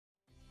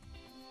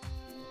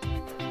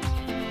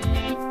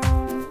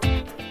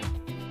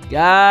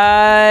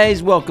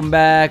Guys, welcome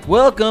back.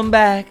 Welcome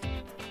back.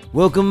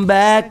 Welcome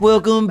back.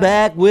 Welcome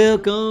back.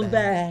 Welcome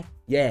back.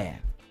 Yeah.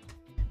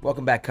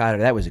 Welcome back, Cotter.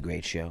 That was a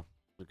great show.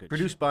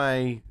 Produced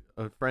by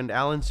a friend,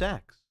 Alan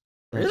Sachs.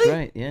 That's Really?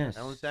 right, yes.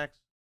 Alan Sachs.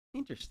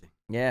 Interesting.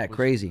 Yeah, was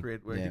crazy. He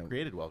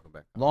created Welcome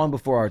Back. Long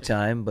before our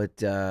time, but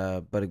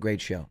a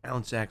great show.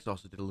 Alan Sachs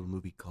also did a little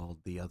movie called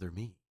The Other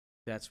Me.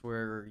 That's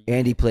where.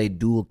 Andy played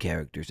dual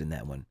characters in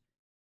that one.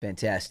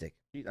 Fantastic.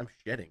 Jeez, I'm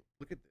shedding.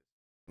 Look at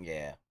this.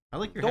 Yeah. I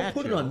like your Don't hat,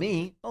 put it Joe. on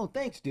me. Oh,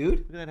 thanks, dude. Look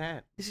at that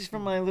hat. This is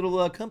from my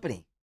little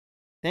company.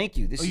 Thank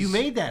you. You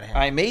made that hat.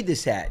 I made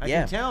this hat. I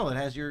Yeah. can tell it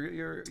has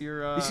your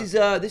This is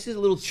a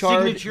little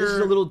charred. This is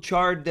signature- a little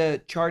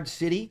charred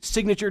city.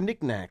 signature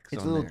knickknacks.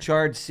 It's a on little there.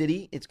 charred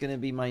city. It's gonna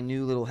be my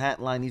new little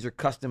hat line. These are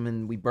custom,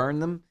 and we burn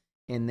them,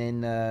 and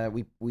then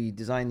we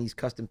design these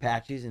custom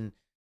patches and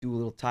do a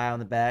little tie on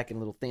the back and a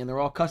little thing. And they're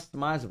all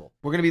customizable.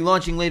 We're gonna be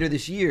launching later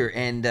this year,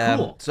 and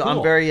Cool, so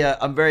cool.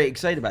 I'm very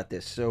excited about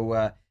this.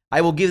 So I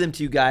will give them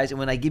to you guys, and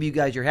when I give you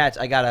guys your hats,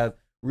 I got a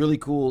really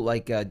cool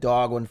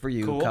dog one for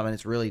you Cool. coming.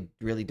 It's really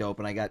really dope,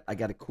 and I got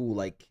a cool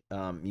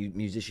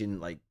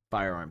musician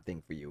firearm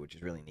thing for you, which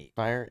is really neat.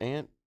 Fire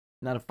ant.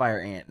 Not a fire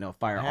ant, no,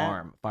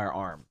 firearm.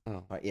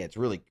 Oh. Yeah, it's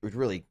really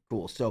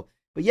cool. So,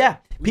 but yeah,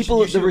 You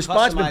people, should the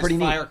response been customize pretty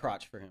neat. Fire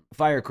crotch for him.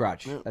 Fire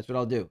crotch. Yeah. That's what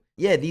I'll do.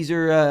 Yeah, these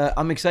are.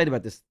 I'm excited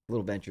about this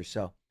little venture.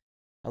 So,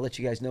 I'll let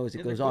you guys know as it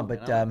Yeah, they're goes cool, on. man.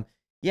 But I like it.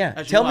 yeah,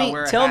 As you tell know, I me,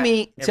 wear a tell hat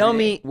me, every tell day.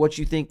 me what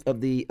you think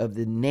of the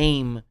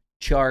name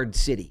Charred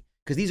City,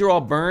 because these are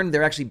all burned.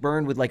 They're actually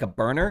burned with like a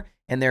burner,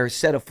 and they're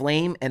set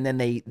aflame, and then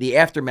the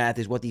aftermath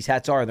is what these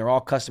hats are, and they're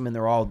all custom, and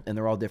they're all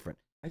different.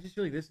 I just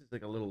feel like this is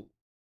like a little.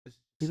 This is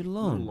Leave it a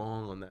alone. little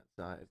long on that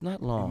side.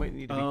 Not You long. might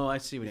need to be. Oh, I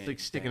see what It's Andy's like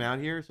sticking saying. out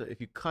here. So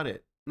if you cut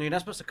it, No, you're not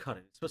supposed to cut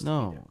it. It's supposed to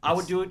No, be there. I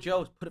would it's- do it,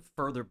 Joe. Is put it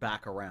further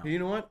back around. you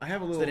know what? I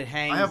have a So little. that it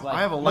hangs I have a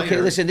like- lighter.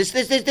 Okay, listen.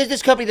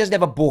 This company doesn't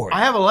have a board. I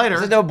have a lighter.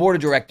 Doesn't have a board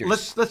of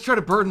directors. Let's try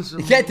to burn some.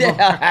 Get the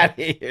hell out of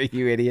here,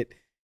 you idiot.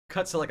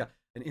 Cuts to like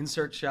an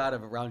insert shot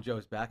of around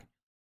Joe's back.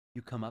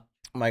 You come up.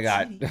 Oh my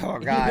God. See? Oh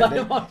You God. light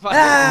him on fire.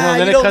 Ah,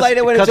 then you it don't cuts- light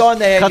it when it's cuts- on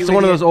there. Cuts you to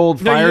one of idiot. those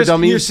old No, fire you're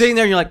dummies. sitting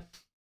there and you're like,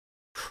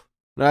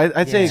 No,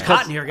 I'd say Yeah. it it's hot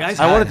cuts. in here, guys.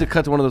 I wanted to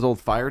cut to one of those old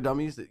fire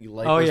dummies that you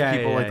light Oh, those yeah,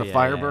 people yeah, like the yeah,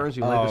 fire yeah. burns.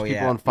 You light Oh, those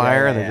people yeah. on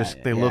fire, and Yeah,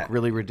 they look yeah.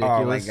 really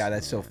ridiculous. Oh my God,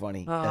 that's so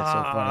funny. That's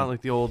so funny.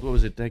 Like the old, what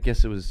was it? I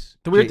guess it was.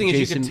 The weird thing is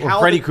you Jason, can or tell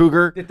Freddy that-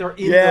 Krueger that they're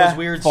in Yeah. those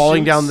weird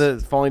falling down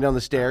suits.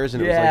 the stairs,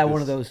 and it was Yeah, like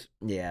one of this- those.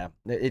 Yeah,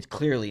 it's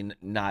clearly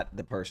not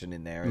the person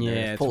in there. And they're in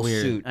Yeah, it's full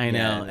weird. suit. I know.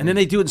 Yeah, and then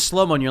they do it in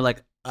slow mo, and you're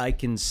like, I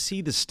can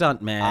see the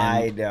stunt man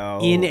I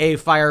know. in a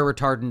fire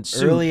retardant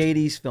suit. early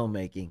 '80s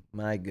filmmaking.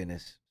 My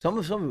goodness, some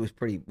of it was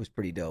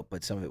pretty dope,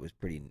 but some of it was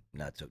pretty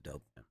not so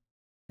dope.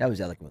 That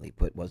was eloquently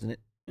put, wasn't it?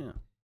 Yeah.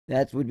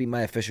 That would be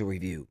my official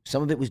review.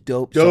 Some of it was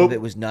dope. Some of Dope.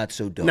 it was not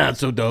so dope. not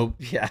so dope.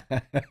 Yeah,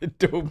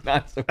 dope,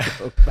 not so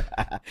dope.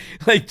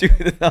 Like do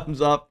the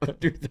thumbs up,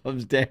 do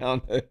thumbs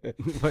down.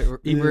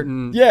 Ebert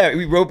and Yeah,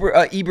 Roper,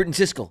 Ebert and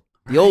Siskel.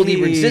 The old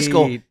Ebert and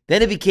Siskel. Right.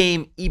 Then it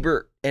became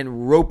Ebert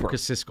and Roper.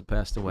 because Siskel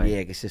passed away. Yeah,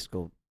 because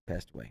Siskel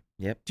passed away.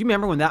 Yep. Do you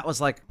remember when that was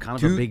like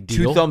kind of a big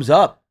deal? Two thumbs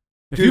up.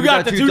 If Dude, you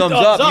got the two two thumbs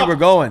thumbs up, up. you were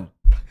going.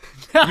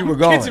 You were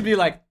going. Kids would be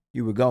like,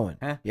 You were going.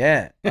 Huh?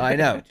 Yeah, I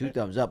know. Two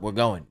thumbs up. We're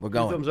going. We're Two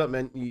going. thumbs up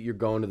meant you're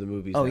going to the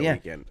movies Oh that yeah.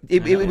 weekend.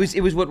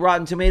 It was what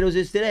Rotten Tomatoes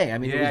is today. I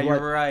mean, it Yeah, was what,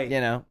 you're right.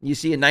 You know, you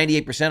see a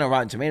 98% on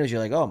Rotten Tomatoes,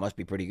 you're like, oh, it must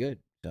be pretty good.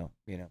 So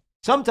you know,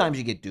 sometimes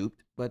you get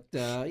duped, but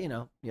you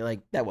know, you're like,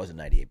 that wasn't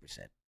 98%.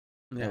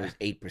 That was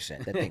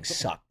 8%. That thing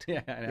sucked.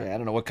 Yeah, I know. Yeah, I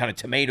don't know what kind of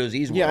tomatoes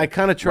these were. Yeah, I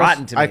kind of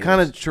Rotten trust. I kind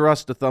of Tomatoes.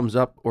 trust a thumbs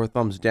up or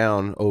thumbs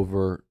down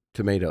over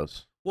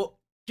tomatoes. Well,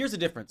 here's the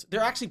difference.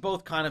 They're actually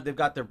both kind of. They've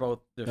got their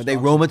both. Their Are they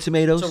strong Roma suits.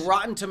 tomatoes? So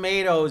Rotten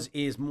Tomatoes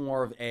is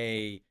more of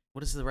a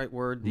what is the right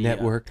word? The,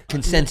 Network.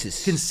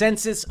 Consensus.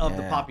 consensus of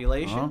the Yeah.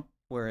 population, Uh-huh.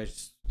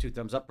 whereas two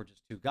thumbs up are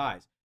just two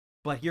guys.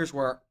 But here's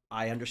where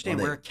I understand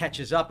Well, where it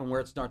catches up and where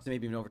it starts to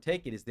maybe even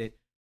overtake it is that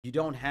you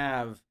don't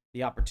have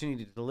the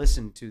opportunity to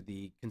listen to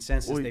the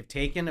consensus Well, they've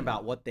taken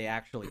about what they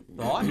actually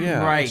thought.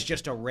 Yeah. Right. It's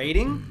just a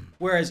rating.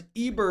 Whereas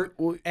Ebert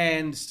Well,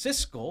 and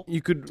Siskel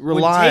You could would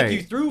rely. take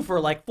you through for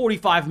like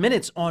 45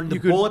 minutes on the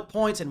You could- bullet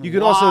points and You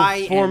could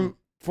why also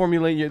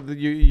formulate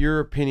your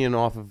opinion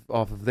off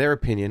of their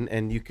opinion,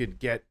 and you could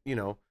get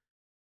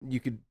you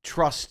could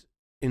trust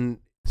in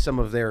some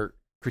of their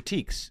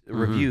critiques,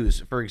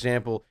 reviews. For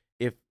example,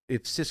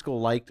 if Siskel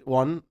liked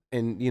one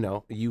and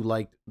you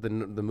liked the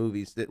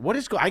movies,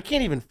 I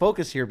can't even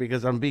focus here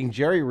because I'm being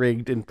jerry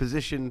rigged and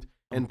positioned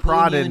and Pulling you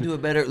prodded. into a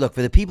better look.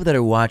 For the people that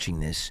are watching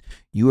this,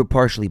 you are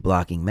partially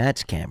blocking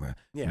Matt's camera.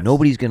 Yes.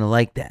 Nobody's going to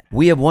like that.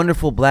 We have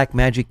wonderful Black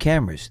Magic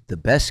cameras, the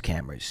best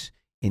cameras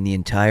in the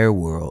entire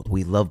world.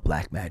 We love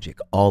Black Magic,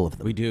 all of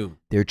them. we do.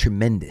 They're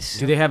tremendous.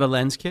 Do they have a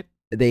lens kit?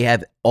 They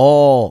have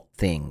all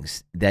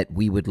things that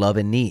we would love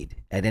and need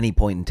at any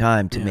point in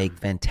time to Yeah. make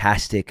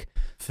fantastic,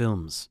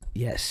 Films.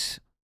 yes,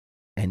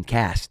 and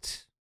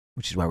casts,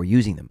 which is why we're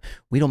using them.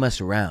 We don't mess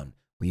around.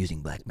 We're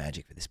using Black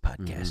Magic for this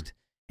podcast.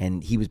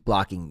 And he was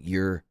blocking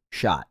your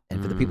shot.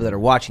 And for the people that are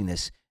watching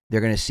this, they're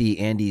going to see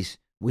Andy's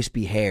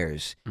wispy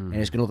hairs, and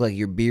it's gonna look like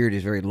your beard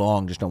is very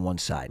long, just on one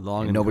side.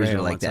 Long and and nobody's gray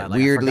gonna on like one that. side.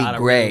 Like, I Weirdly forgot a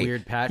gray.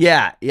 weird patch.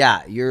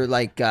 Yeah. You're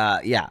like,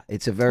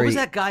 it's a very. What was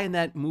that guy in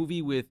that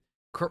movie with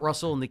Kurt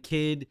Russell and the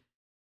kid?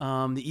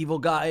 The evil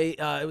guy.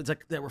 It was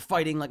like they were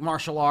fighting like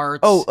martial arts.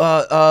 Oh,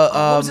 what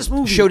was this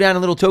movie? Showdown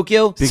in Little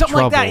Tokyo. Big something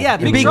like that. Trouble. Yeah,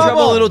 Big Big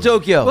Trouble in Little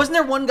Tokyo. Wasn't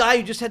there one guy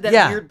who just had that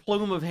Yeah. weird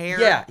plume of hair?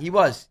 Yeah, he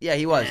was. Yeah,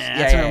 he was. Yeah, Yeah,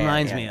 that's what it yeah,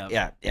 reminds yeah, me of.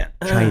 Yeah.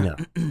 China.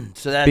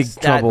 So that's Big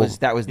that Trouble was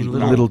the in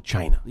Little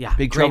China. Yeah,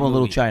 Big great Trouble in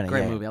Little movie. China,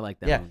 Great yeah. movie. I like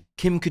that. Yeah, movie.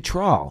 Kim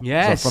Cattrall.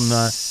 Yes. So from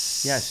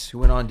yes, who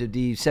went on to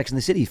do Sex and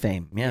the City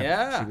fame. Yeah,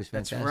 Yeah, she was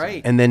that's fantastic.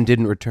 right. And then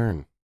didn't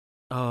return.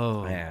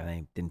 Oh, Yeah,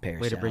 they didn't pay her.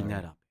 way to bring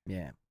salary. that up.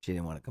 Yeah, she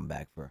didn't want to come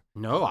back for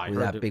No, I with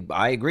heard that it. big.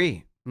 I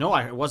agree. No,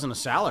 it wasn't a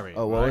salary.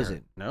 Oh, what I was heard.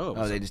 it? No.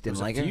 Oh, they just didn't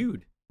like a her?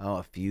 feud. Oh,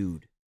 a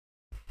feud.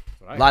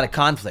 That's what I A lot of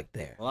conflict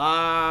there. heard. A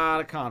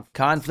lot of conflict.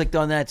 Conflict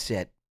on that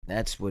set.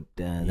 That's what.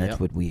 That's Yep.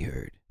 what we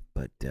heard.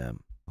 But There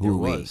who are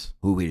we? was.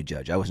 Who are we to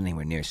judge? I wasn't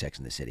anywhere near Sex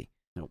in the City.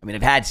 Nope. I mean,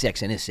 I've had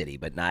Sex in the City,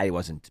 but I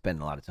wasn't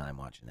spending a lot of time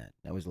watching that.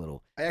 That was a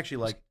little. I actually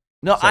like.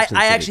 No, Sex and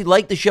the I City. actually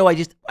liked the show.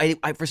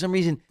 I for some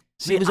reason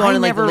See, it was I on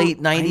in like never- the late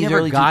I '90s, never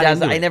early got 2000s.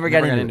 into I it. never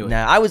got into it.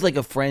 Nah, I was like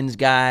a Friends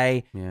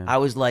guy. Yeah. I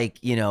was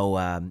like,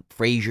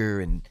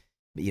 Frasier and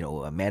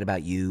Mad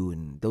About You,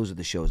 and those are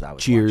the shows I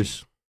was. Cheers.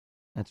 watching.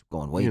 That's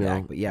going way You know,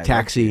 back, but yeah,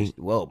 Taxi, Cheers.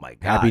 Whoa, my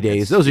God, Happy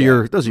Days. that's- Those are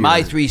your. Those are My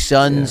your, Three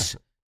Sons.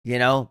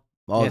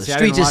 All Yeah, the see, I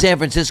streets didn't of watch- San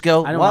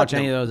Francisco. I didn't What? watch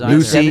any of those The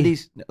either.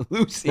 70s? No,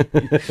 Lucy.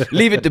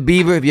 Leave It to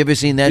Beaver. Have you ever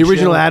seen that? The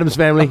original show? Adams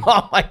Family.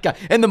 Oh my God!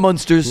 And the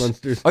Munsters.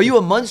 Munsters. Are you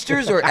a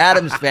Munsters or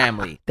Adams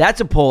Family? That's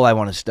a poll I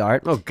want to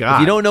start. Oh God. If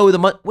you don't know who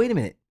the wait a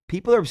minute,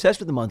 people are obsessed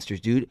with the Munsters,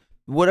 dude.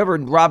 Whatever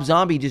Rob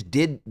Zombie just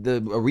did a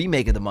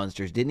remake of the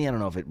Munsters, didn't he? I don't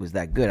know if it was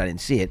that good. I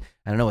didn't see it.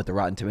 I don't know what the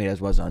Rotten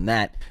Tomatoes was on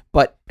that.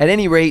 But at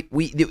any rate,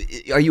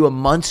 are you a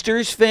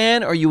Munsters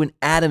fan or are you an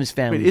Adams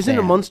Family? Wait, isn't a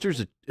fan?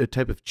 Munsters a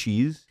type of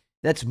cheese?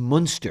 That's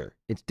Munster.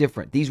 It's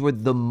different. These were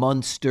the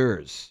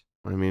Munsters.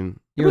 I mean,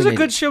 It was a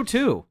good show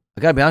too.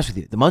 I gotta be honest with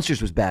you. The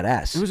Munsters was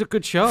badass. It was a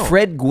good show.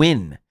 Fred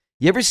Gwynn.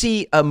 You ever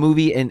see a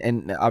movie,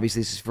 and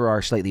obviously this is for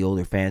our slightly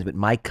older fans, but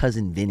My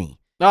Cousin Vinny,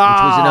 which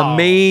was an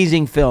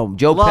amazing film.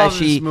 Joe Love Pesci,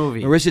 this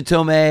movie. Marissa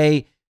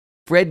Tomei,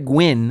 Fred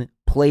Gwynn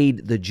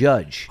played the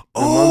judge.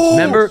 Oh!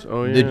 Remember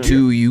Oh, yeah. the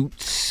two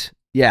Utes?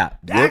 Yeah.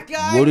 That what,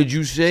 guy? What did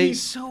you say?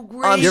 He's so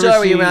great. I'm You ever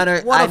sorry, see- Your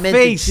Honor. What I a meant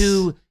face. the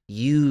two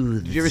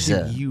youths. Did you ever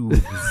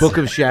see Book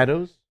of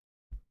Shadows?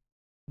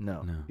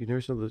 No. No. You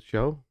never saw the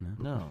show?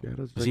 No.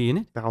 Shadows. Was he in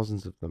it?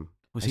 Thousands of them.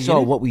 Was I he saw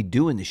in it? What We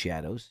Do in the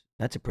Shadows.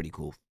 That's a pretty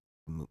cool.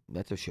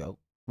 That's a show.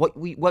 What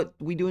we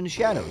do in the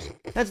shadows.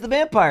 That's the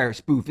vampire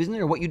spoof, isn't it?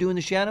 Or What You Do in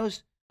the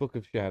Shadows? Book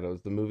of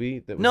Shadows, the movie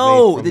that was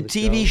No, made the from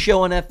TV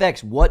show on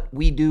FX. What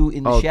We Do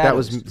in the Oh,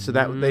 Shadows. that was so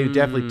that they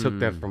definitely took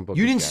that from Book.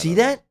 You of didn't see Shadows.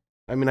 that?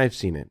 I mean, I've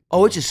seen it.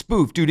 Oh, it's a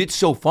spoof, dude. It's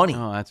so funny.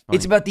 Oh, that's funny.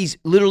 It's about these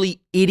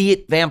literally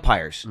idiot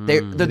vampires.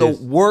 They're It the is.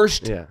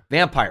 worst Yeah.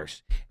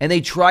 vampires, and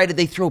they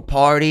throw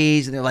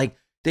parties, and they're like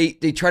they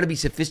try to be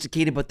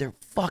sophisticated, but they're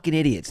fucking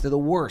idiots. They're the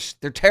worst.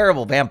 They're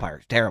terrible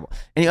vampires. Terrible.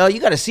 And you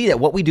got to see that.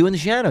 What We Do in the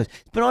Shadows.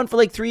 It's been on for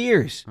like 3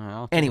 years. Oh,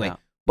 I'll check it Anyway, out.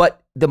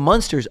 but the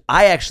Munsters,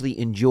 I actually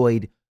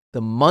enjoyed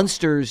the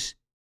Munsters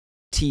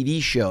TV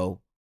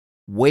show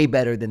way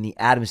better than the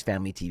Addams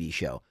Family TV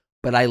show.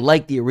 But I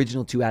like the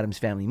original two Addams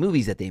Family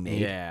movies that they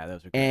made. Yeah,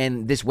 those are good.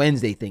 And this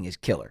Wednesday thing is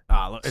killer.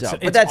 Look, So,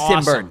 it's but that's awesome.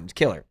 Tim Burton. It's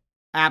killer.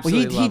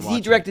 Absolutely. Well, love he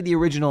watching directed the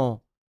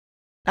original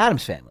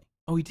Addams Family. it.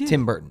 Oh, he did.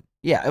 Tim Burton.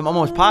 Yeah, I'm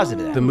almost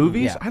positive of that. The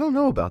movies? Yeah. I don't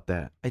know about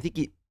that. I think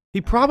he.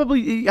 He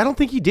probably. I don't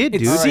think he did, It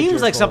dude.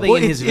 seems like something Well,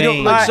 in it- his you know,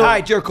 vein. like, so- all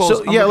right, Jerk Holes,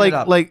 So I'm yeah, looking it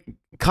up. like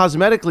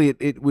cosmetically,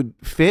 it would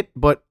fit,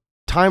 but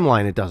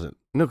timeline it doesn't.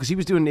 No, because he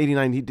was doing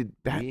 '89. He did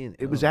that. Really?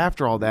 It was Oh,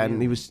 after all that,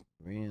 and he was.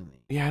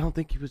 Really? Yeah, I don't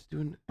think he was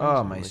doing.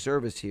 Oh, my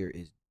service here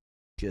is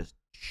just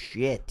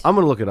shit. I'm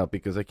gonna look it up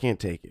because I can't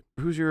take it.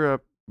 Who's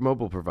your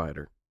mobile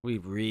provider? We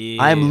really.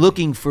 I'm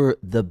looking for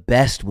the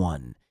best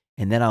one,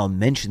 and then I'll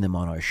mention them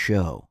on our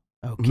show.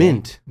 Okay.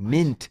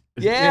 Mint.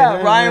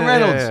 Yeah, Ryan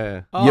Reynolds.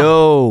 Yeah. Oh.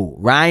 Yo,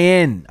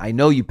 Ryan, I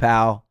know you,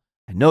 pal.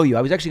 I know you.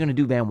 I was actually going to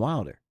do Van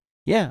Wilder.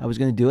 Yeah, I was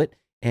going to do it.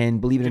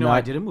 And believe it You or know, not,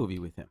 I did a movie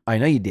with him. I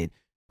know you did.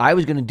 I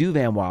was going to do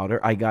Van Wilder.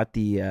 I got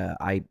the,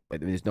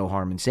 there's no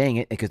harm in saying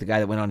it because the guy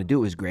that went on to do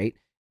it was great.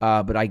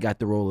 But I got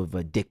the role of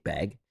a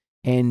dickbag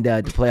and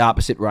to play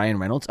opposite Ryan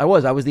Reynolds. I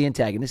was the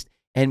antagonist.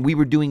 And we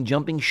were doing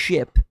Jumping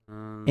Ship,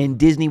 and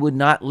Disney would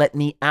not let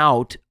me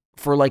out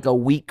for like a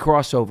week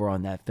crossover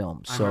on that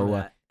film. I So, remember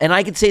that. and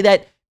I could say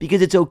that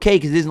because it's okay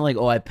because it isn't like,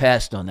 oh, I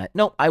passed on that.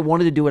 No, I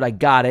wanted to do it. I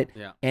got it.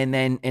 Yeah. And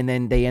then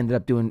they ended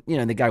up doing,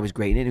 the guy was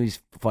great and it was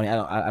funny.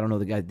 I don't know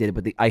the guy that did it,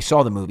 but I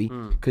saw the movie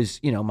because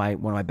one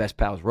of my best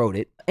pals wrote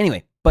it.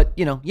 Anyway, but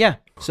yeah.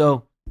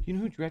 So You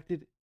know who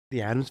directed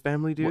the Addams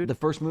Family, dude? the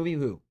first movie,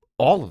 who?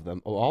 all of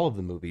them. All of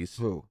the movies.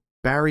 Who?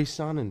 Barry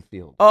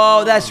Sonnenfeld.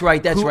 Oh, that's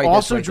right. That's who right.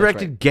 also that's right, directed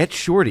That's right. Get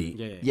Shorty.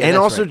 Yeah, yeah, Yeah, and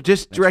that's also right.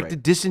 just That's directed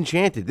right.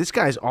 Disenchanted. This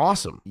guy's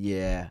awesome.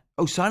 Yeah.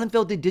 Oh,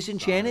 Sonnenfeld did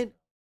Disenchanted.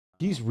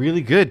 He's really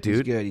good,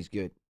 dude. He's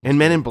good. And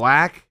Men in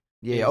Black.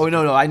 Yeah. Oh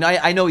no. I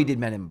know he did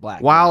Men in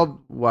Black.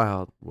 Wild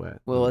Wet.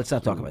 Well, let's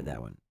not talk about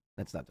that one.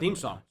 That's not the Theme one.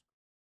 song.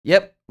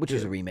 Yep, which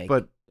was Yeah, a remake.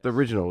 But the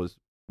original was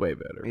way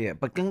better. yeah,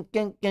 but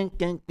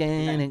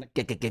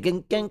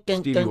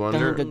Stevie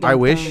Wonder. I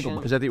Wish.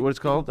 Is that what it's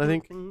called? I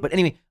think. But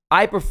anyway,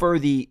 I prefer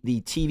the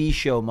TV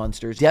show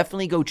Munsters.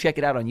 Definitely go check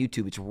it out on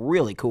YouTube. It's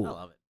really cool. I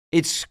love it.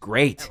 It's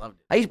great. I loved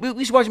it. We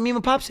used to watch it at me and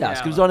my pop's house.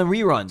 Yeah, 'Cause it was I on the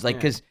reruns. Like, Yeah.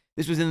 because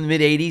this was in the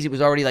mid 80s. It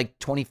was already like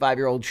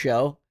 25-year-old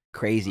show.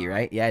 Crazy,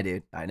 right? Yeah,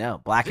 dude. I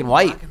know. Black Is and it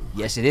white. black and white?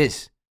 Yes, it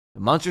is. The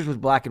Munsters was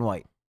black and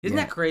white. Isn't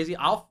Yeah. that crazy?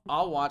 I'll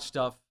watch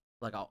stuff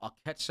like I'll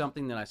catch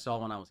something that I saw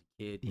when I was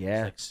a kid. Yeah.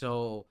 It's like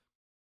so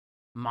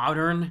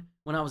modern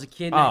when I was a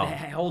kid. Oh. And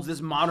it holds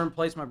this modern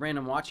place in my brain.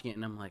 I'm watching it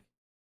and I'm like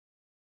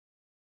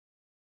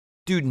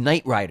Dude,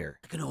 Knight Rider.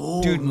 an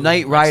old Dude, movie,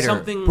 Knight like Rider.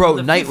 something Bro, from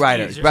the Knight 50s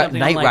Rider. or Bro, something.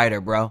 Knight I'm like,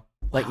 Rider, bro.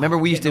 Like, wow, remember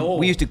we used getting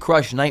to old.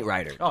 crush Knight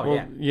Rider. Oh Well,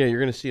 yeah. yeah, you're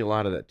gonna see a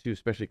lot of that too,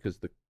 especially because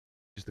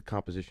just the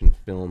composition of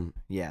film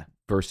Yeah.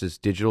 versus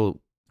digital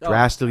Oh.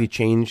 drastically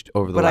changed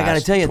over the But I last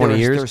gotta tell you, 20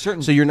 there years. are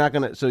certain. So you're not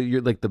gonna. So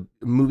you're like the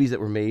movies that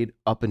were made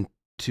up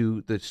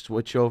into the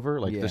switch over,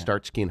 like Yeah. the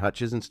Starsky and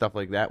Hutches and stuff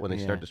like that, when they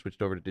Yeah. start to switch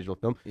over to digital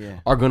film, yeah.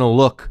 are gonna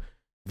look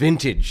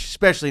vintage,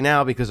 especially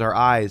now because our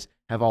eyes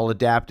have all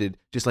adapted,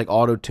 just like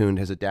auto-tuned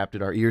has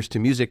adapted our ears to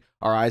music.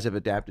 Our eyes have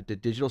adapted to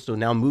digital. So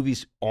now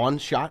movies on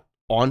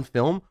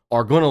film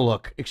are going to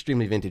look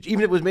extremely vintage. Even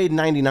if it was made in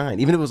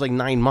 99, even if it was like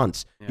 9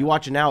 months. Yeah. You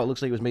watch it now, it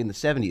looks like it was made in the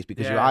 70s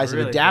because your Yeah, it eyes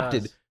really have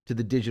adapted does. to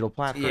the digital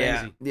platform.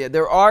 Yeah, Crazy. yeah.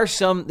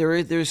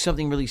 There's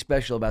something really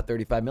special about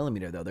 35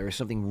 millimeter though. There is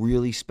something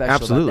really special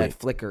Absolutely. about that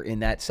flicker in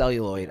that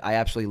celluloid. I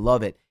absolutely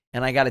love it,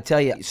 and I got to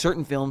tell you,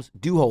 certain films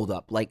do hold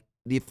up. Like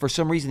for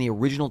some reason, the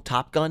original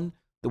Top Gun,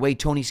 the way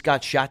Tony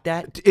Scott shot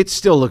that, It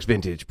still looks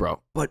vintage, bro.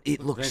 but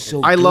it looks vintage.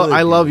 so. I good,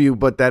 love dude. you,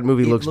 but that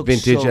movie It looks looks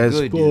vintage so as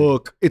good, dude.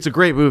 fuck. It's a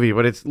great movie,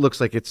 but it looks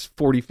like it's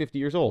 40, 50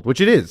 years old, which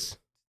it is.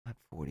 Not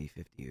 40,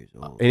 50 years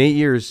old. In 8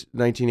 years,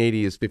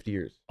 1980 is 50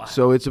 years. Wow.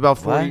 So it's about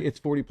 40. What? It's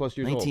 40 plus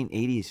years old.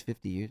 1980 is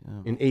 50 years.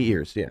 Oh. In 8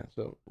 years, yeah.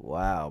 So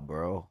Wow,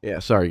 bro. yeah,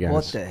 sorry guys.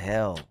 What the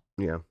hell,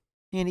 Yeah.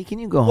 Andy? Can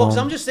you go Well, home? because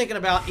I'm just thinking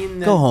about in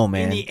the Go home,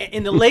 man.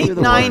 in the late You're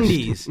the worst.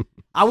 '90s.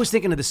 I was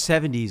thinking of the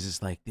 '70s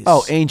as like this.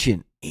 Oh,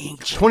 ancient.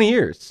 ancient. 20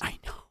 years. I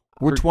know.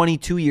 We're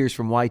 22 years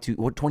from Y2.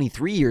 We're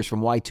 23 years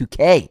from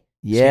Y2K.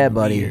 Yeah, getting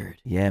buddy. weird.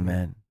 Yeah,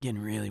 man.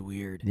 Getting really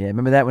weird. Yeah,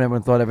 remember that when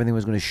everyone thought everything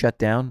was going to shut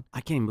down?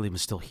 I can't even believe I'm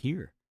still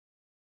here.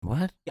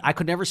 What? I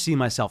could never see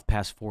myself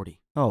past 40.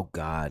 Oh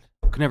God,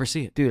 Could never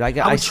see it. dude, I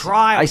would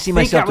try. I see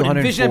myself to I would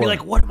envision. 104. I'd be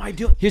like, what am I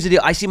doing? Here's the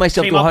deal. I see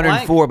myself Came to up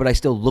 104, but I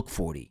still look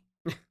 40.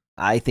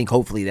 I think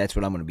hopefully that's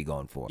what I'm going to be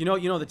going for. You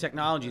know, the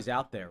technology's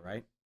out there,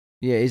 right?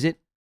 Yeah, is it?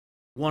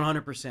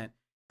 100%.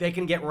 They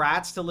can get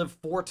rats to live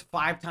 4 to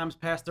 5 times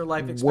past their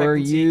life expectancy. Were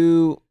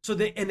you? So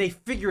they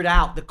figured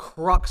out the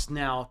crux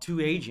now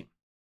to aging.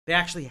 They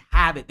actually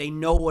have it. They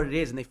know what it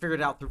is, and they figured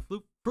it out through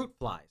fruit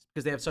flies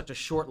because they have such a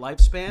short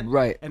lifespan,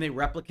 Right. and they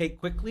replicate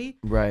quickly.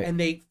 Right. And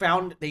they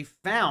found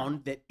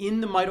that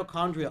in the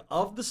mitochondria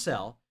of the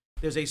cell,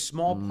 there's a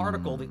small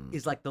particle that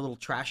is like the little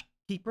trash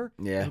keeper.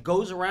 Yeah. And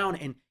goes around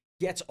and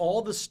gets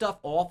all the stuff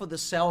off of the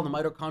cell and the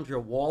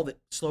mitochondrial wall that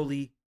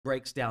slowly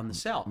breaks down the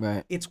cell.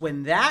 Right. It's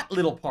when that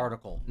little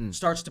particle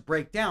starts to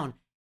break down,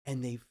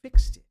 and they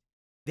fixed it.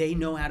 They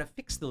know how to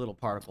fix the little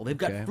particle. They've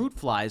got Okay. fruit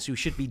flies who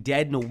should be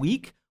dead in a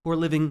week who are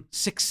living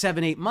 6,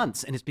 7, 8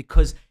 months, and it's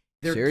because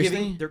they're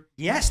Seriously?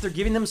 they're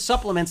giving them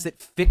supplements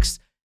that fix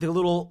the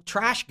little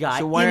trash guy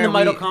So why in the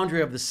aren't we-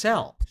 mitochondria of the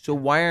cell. So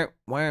why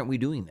aren't we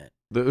doing that?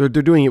 They're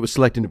doing it with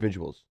select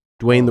individuals.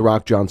 Dwayne the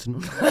Rock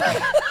Johnson,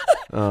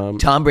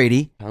 Tom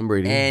Brady Tom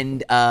Brady,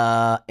 and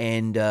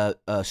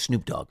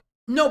Snoop Dogg.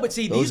 No, but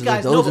see, Those these are the-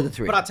 guys. those no, are the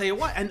three. But I'll tell you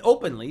what, and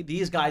openly,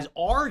 these guys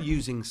are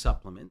using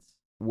supplements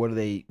What are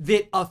they?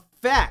 that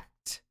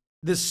affect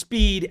the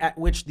speed at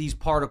which these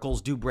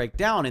particles do break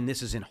down. And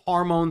this is in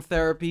hormone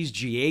therapies,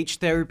 GH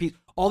therapies,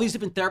 all these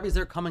different therapies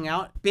that are coming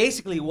out.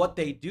 Basically, what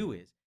they do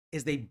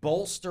is they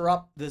bolster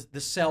up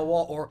the cell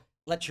wall, or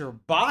let your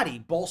body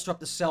bolster up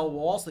the cell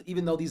wall, so that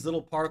even though these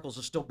little particles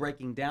are still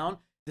breaking down,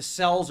 the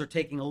cells are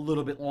taking a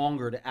little bit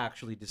longer to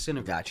actually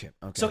disintegrate. Gotcha.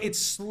 Okay. So it's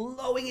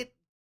slowing it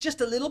just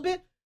a little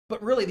bit,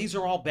 but really these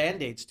are all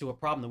band-aids to a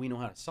problem that we know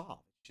how to solve.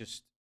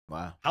 Just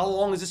wow. how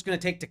long is this going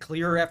to take to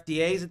clear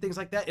FDAs and things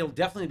like that? It'll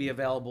definitely be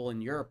available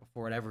in Europe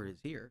before it ever is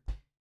here.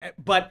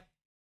 But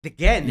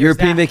again, there's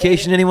European that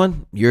vacation, whole,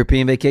 anyone?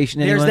 European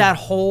vacation, anyone? there's that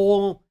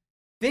whole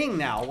thing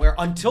now where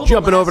until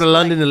jumping the last, over to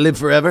London like, to live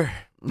forever.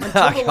 until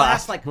Oh, the God.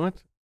 last like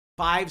What?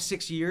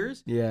 5-6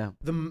 years, Yeah.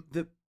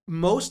 the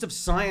most of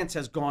science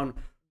has gone,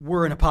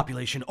 we're in a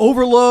population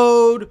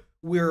overload,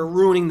 we're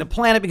ruining the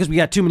planet because we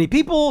got too many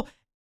people,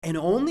 and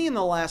only in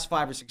the last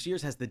 5 or 6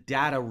 years has the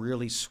data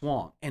really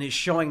swung and is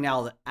showing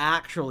now that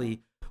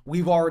actually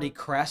we've already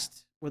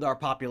crested with our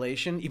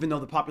population. Even though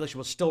the population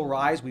will still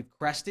rise, we've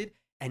crested,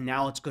 and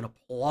now it's going to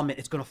plummet,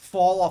 it's going to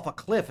fall off a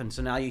cliff. And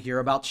so now you hear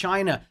about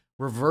China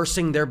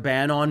reversing their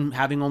ban on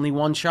having only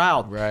one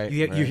child. Right,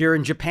 You hear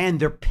in Japan,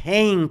 they're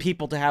paying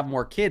people to have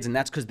more kids, and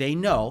that's because they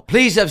know.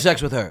 Please have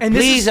sex with her. And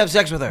this Please is- have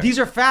sex with her. These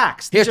are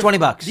facts. Here's These are-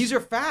 $20. These are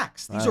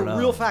facts. These I are don't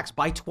real know. facts.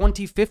 By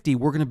 2050,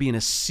 we're going to be in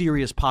a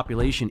serious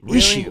population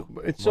issue.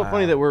 It's so Wow.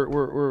 funny that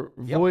we're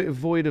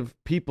void of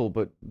people,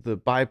 but the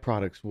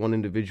byproducts one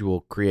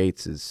individual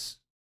creates is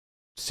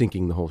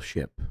sinking the whole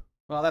ship.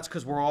 Well, that's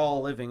because we're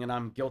all living, and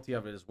I'm guilty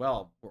of it as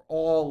well. We're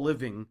all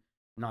living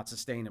not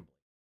sustainably.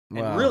 And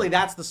Wow. really,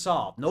 that's the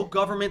solve. No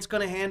government's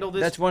going to handle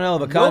this. That's one hell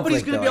of a conflict.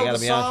 Nobody's going to though, be I able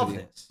gotta to honest solve with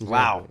you. this.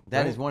 Wow, that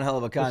Right. is one hell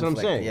of a That's conflict. what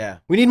I'm saying. Yeah.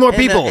 We need more And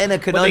a- people, and a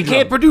but they conundrum.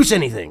 can't produce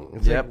anything.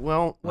 It's Yep. like,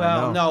 well,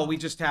 Well, know. no, we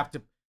just have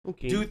to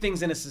okay. do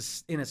things in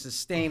a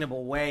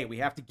sustainable way. We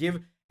have to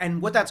give,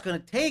 and what that's going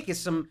to take is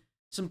some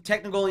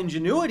technical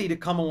ingenuity to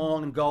come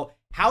along and go,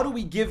 how do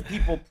we give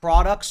people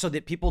products so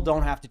that people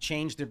don't have to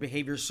change their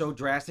behavior so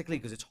drastically?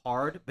 Because it's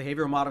hard.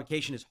 Behavioral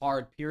modification is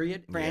hard,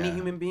 period, for any Yeah.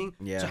 human being.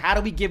 Yeah. So how do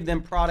we give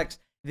them products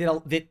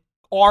that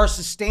are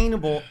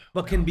sustainable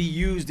but can be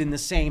used in the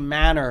same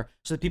manner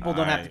so that people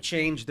don't have to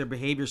change their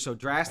behavior so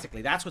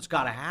drastically? That's what's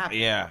got to happen.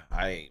 Yeah.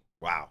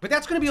 Wow. But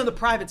that's going to be on the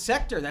private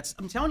sector.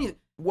 I'm telling you,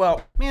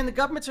 Well, man, the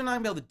governments are not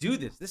going to be able to do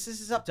this. This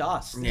is up to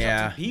us. This is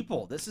Yeah. up to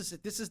people. This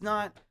is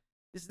not.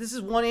 This is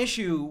one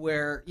issue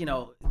where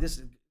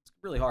it's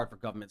really hard for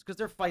governments because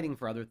they're fighting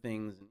for other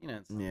things. And,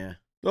 it's, yeah.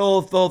 The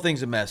whole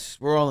thing's a mess.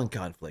 We're all in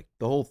conflict.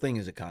 The whole thing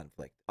is a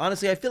conflict.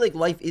 Honestly, I feel like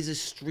life is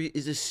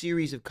a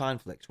series of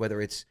conflicts,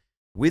 whether it's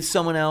with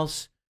someone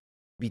else,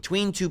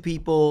 between two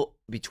people,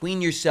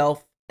 between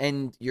yourself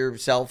and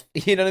yourself.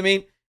 You know what I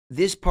mean?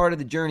 This part of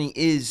the journey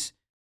is,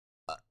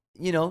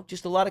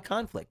 just a lot of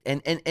conflict,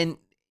 and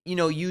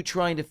you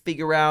trying to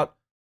figure out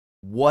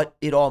what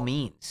it all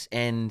means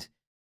and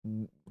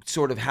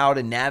sort of how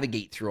to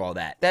navigate through all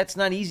that. That's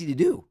not easy to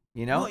do.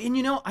 Well,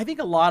 and I think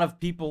a lot of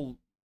people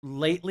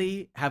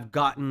lately have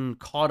gotten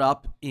caught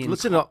up in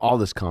Listen to all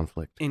this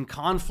conflict. in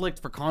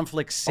conflict for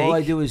conflict's sake. All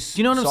I do is Do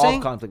you know what I'm solve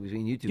saying? conflict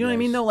between you two. You know what I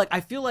mean? guys. Though, like I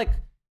feel like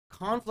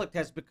conflict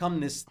has become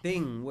this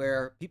thing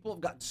where people have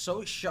gotten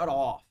so shut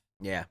off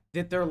Yeah.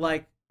 that they're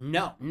like,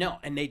 no,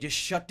 and they just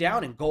shut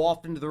down and go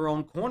off into their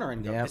own corner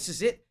and go, Yep. this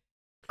is it.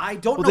 I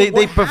don't Well, know they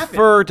what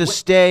prefer to happened.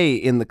 stay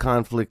in the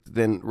conflict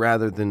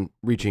rather than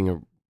reaching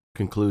a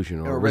conclusion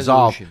or Or a a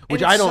resolve, resolution.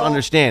 which And I it's don't so-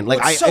 understand. well,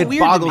 Like it's so it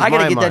weird to boggles me. I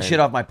gotta my get that mind. shit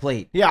off my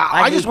plate. Yeah,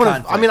 I I just hate want to. I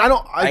conflict. mean, I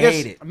don't. I guess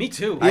hate it. Me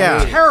too.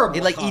 Yeah. It's terrible.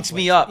 It like eats conflict.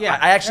 me up. Yeah,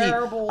 I actually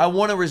terrible. I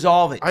want to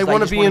resolve it. I 'cause want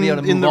to just be wanna in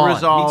able to the move on.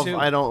 resolve. Me too.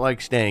 I don't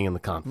like staying in the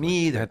conflict.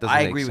 Me either. That doesn't I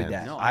make agree with sense.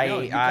 that. No, I know.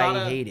 You I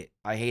gotta- hate it.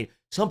 I hate it.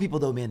 Some people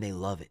though, man, they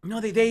love it. No,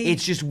 they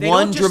It's just they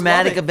one don't just love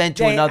dramatic it. event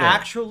to They another.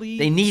 Actually,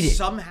 They need it.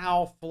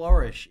 somehow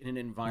flourish in an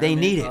environment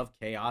need it. of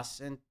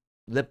chaos, and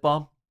Lip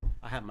balm.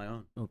 I have my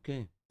own.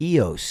 Okay.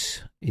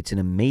 EOS. It's an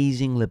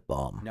amazing lip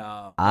balm.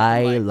 No,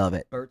 I like love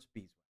it. Burt's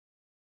Bees.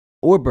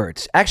 Or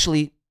Burt's.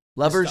 Actually,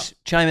 lovers, stuff.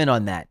 chime in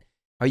on that.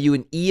 Are you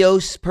an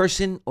EOS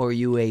person or are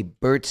you a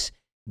Burt's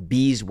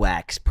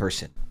Beeswax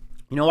person?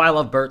 You know why I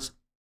love Burt's?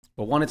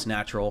 Well, one, it's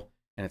natural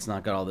and it's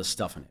not got all this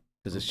stuff in it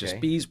because it's just Okay.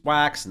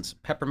 beeswax and some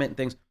peppermint and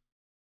things.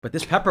 But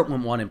this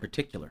peppermint one in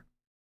particular,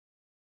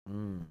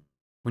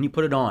 when you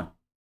put it on,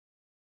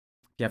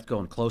 you have to go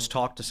in close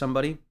talk to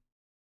somebody.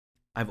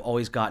 I've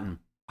always gotten,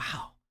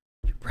 wow,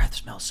 your breath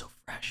smells so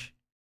fresh.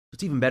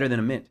 It's even better than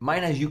a mint.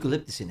 Mine has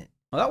eucalyptus in it.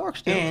 Oh, that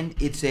works too. And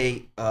it's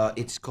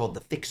it's called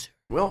the Fixer.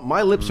 Well,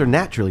 my lips are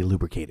naturally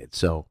lubricated,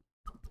 so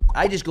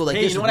I just go like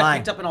hey, this you know with what I mine.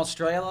 picked up in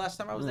Australia last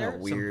time I was Isn't there? that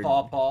weird? Some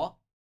Paw Paw.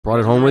 brought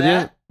it home with you.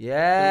 Remember that? The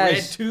red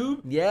Yes. tube.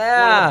 One of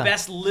Yeah. the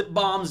best lip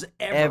balms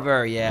ever.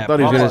 Ever, yeah. I thought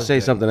he was going to Pawpaw's say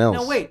good. something else.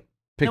 No, wait.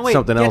 Picked no, wait.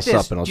 something Get else this.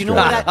 up in Do you know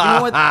where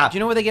Australia. that? Do you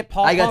know where they get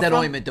Paw Paw I got that from?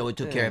 ointment though. It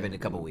took care of it in a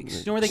couple weeks. Do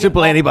you know where they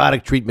Simple get Paw-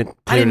 antibiotic treatment. I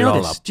didn't cleared it know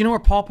all this. up. Do you know where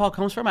Paw Paw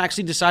comes from? I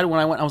actually decided when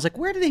I went, I was like,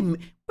 where do they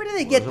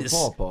get Where's this the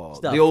Pawpaw?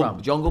 stuff The old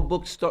from? Jungle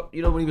Book stuff.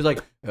 You know when he was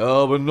like,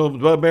 "Oh, but no,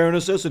 by bare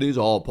necessities,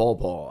 all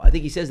Pawpaw." I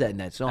think he says that in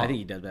that song. I think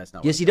he does. But that's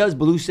not. Yes, he does.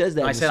 Blue says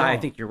that. I in the said I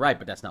song. think you're right,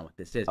 but that's not what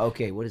this is.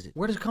 Okay, what is it?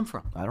 Where does it come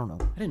from? I don't know.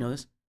 I didn't know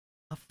this.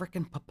 A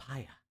freaking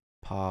papaya.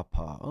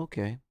 Pawpaw.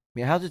 Okay.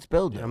 Yeah, how's it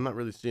spelled? Yeah, I'm not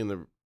really seeing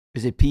the.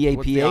 Is it P A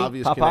What's the P A?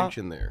 obvious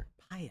connection there?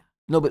 Papaya.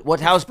 No, but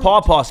how's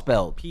Pawpaw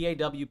spelled?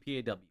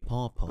 Pawpaw.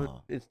 Pawpaw.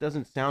 But it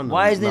doesn't sound.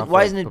 Why isn't it? enough Why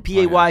like isn't it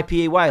papaya.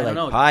 P-A-Y don't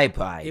know. like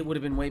pie? It would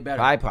have been way better.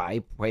 Pie,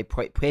 pay.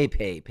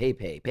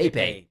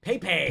 Pepe.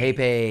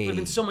 Pepe. Would have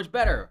been so much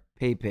better.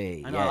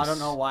 Pepe. I know. I don't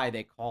know why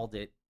they called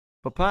it.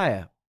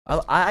 Papaya.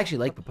 I actually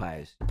like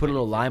papayas. Put a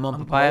little lime on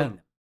I'm papaya. growing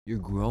them. You're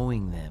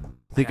growing them.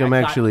 I think I've I'm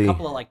got actually. a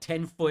couple of like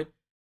 10-foot.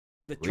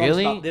 The trunk's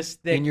Really? about this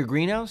thick. In your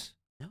greenhouse?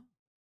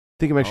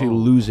 think I'm actually Oh.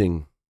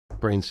 losing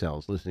brain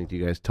cells listening to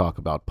you guys talk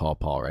about Paw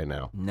Paw right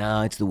now.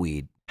 No, it's the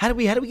weed. How do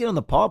we get on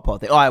the Pawpaw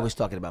thing? Oh, I was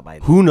talking about my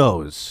Who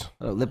knows?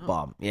 lip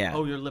balm. Yeah.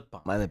 Oh, your lip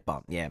balm. My lip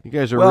balm. Yeah. You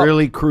guys are Well-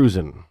 really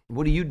cruising.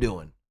 What are you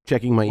doing?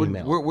 Checking my We're,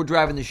 email. we're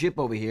driving the ship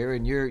over here,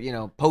 and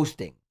you're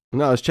posting.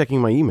 No, I was checking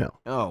my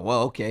email. Oh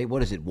well, okay.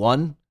 What is it?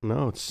 1?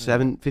 No, it's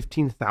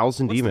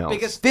 15,000 What's the emails.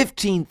 biggest-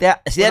 15,000.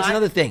 See, When that's I-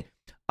 another thing.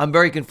 I'm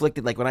very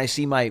conflicted. Like when I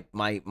see my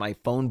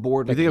phone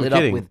board like You think I'm lit up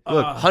kidding? with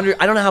Look. 100.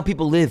 I don't know how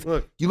people live.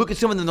 Look. You look at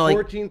someone and they're like,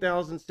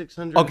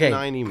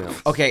 14,609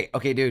 emails.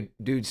 okay, dude,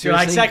 Dude,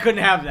 seriously, I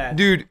couldn't have that.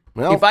 dude.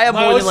 Well, if I have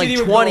my more than like OCD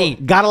would 20,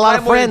 go- Got a lot if I of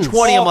have more than friends.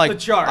 20, I'm Off like, the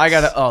charts. I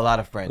got a lot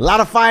of friends. A lot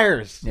of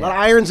fires. A lot of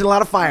irons and a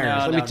lot of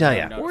fires. Let me tell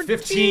you. No.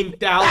 15,000.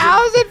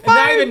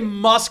 Not even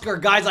Musk or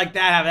guys like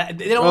that have that.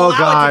 They don't Oh, allow it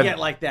God. to get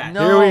like that.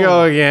 No. Here we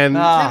go again. They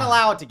can't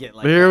allow it to get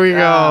like Here that. we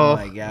go.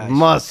 Oh, my gosh.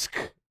 Musk.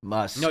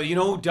 Musk. No, you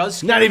know who does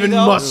scare Not me, even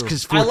though? Musk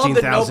is I love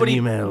that 14,000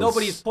 emails.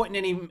 nobody's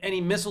pointing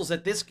any missiles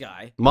at this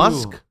guy.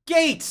 Musk?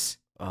 Gates.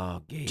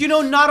 Oh, Gates. Do you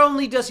know not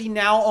only does he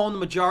now own the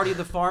majority of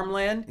the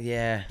farmland,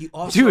 Yeah. he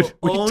also Dude,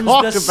 we owns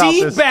talked the about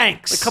seed this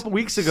banks. a couple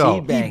weeks ago.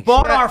 Seed banks. He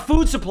bought Yeah. our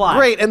food supply.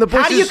 Great, and the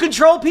How do you Bushes-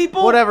 control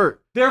people?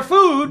 Whatever. Their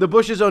food. The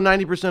Bushes own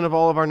 90% of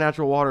all of our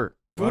natural water.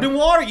 Food and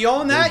water. You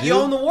own that. They You do?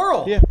 own the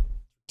world. Yeah.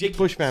 Ridiculous.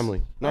 Bush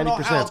family. I don't know how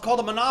 90%. it's called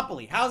a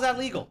monopoly. How's that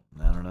legal?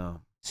 I don't know.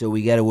 So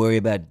we got to worry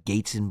about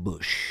Gates and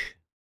Bush.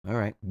 All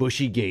right.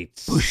 Bushy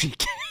Gates. Bushy.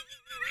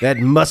 That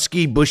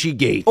musky Bushy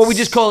Gates. Or we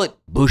just call it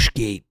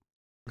Bushgate.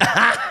 Bushgate.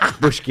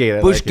 I like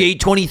it. Bushgate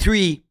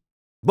 23.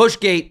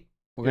 Bushgate.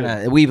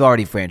 We've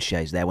already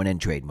franchised that one and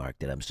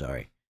trademarked it. I'm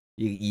sorry.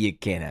 You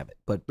can't have it.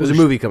 But There's a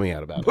movie coming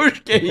out about it.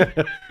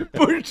 Bushgate.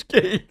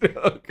 Bushgate.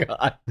 Oh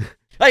God.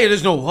 Hey,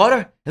 there's no water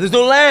and there's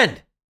no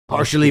land.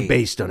 Partially Bushgate.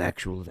 based on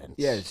actual events.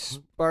 Yes,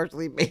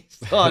 partially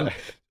based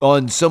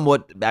on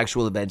somewhat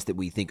actual events that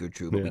we think are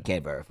true, but Yeah. we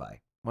can't verify.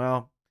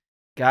 Well,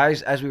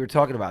 guys, as we were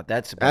talking about,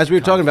 that's about As we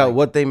were talking about conflict.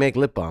 what they make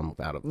lip balm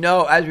out of.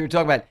 No, as we were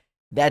talking about,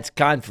 that's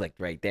conflict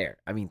right there.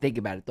 I mean, think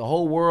about it. The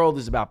whole world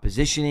is about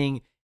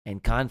positioning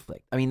and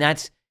conflict. I mean,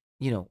 that's,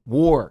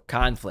 war,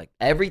 conflict.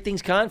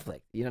 Everything's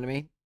conflict. You know what I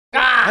mean?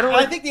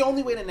 I think the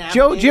only way to navigate.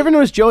 Joe, do you ever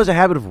notice Joe has a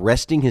habit of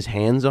resting his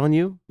hands on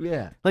you?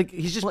 Yeah. Like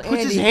he just Well,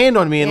 puts his Andy- hand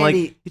on me and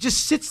Andy- like it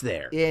just sits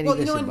there. Yeah,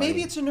 Well, and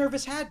maybe it's a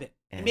nervous habit.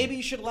 Yeah. And maybe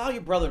you should allow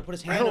your brother to put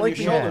his hand don't on like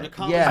your being- shoulder to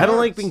calm yeah. his I don't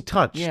like nerves. being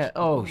touched. Yeah.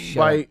 Oh, shut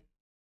by up.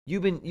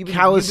 You've been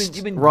calloused,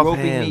 you've been rough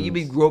groping me. hands. You've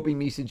been groping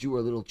me since you were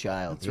a little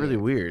child. It's really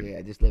weird.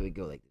 Yeah, just let me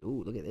go. Like,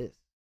 ooh, look at this.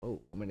 Oh,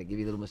 I'm gonna give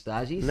you little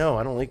massages. No,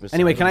 I don't like massages.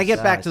 Anyway, can I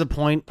get back to the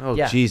point? Oh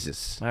Yeah.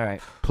 Jesus! All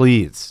right.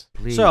 Please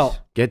So,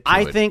 get. To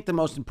I it. think the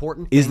most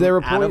important Is thing there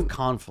a out of point?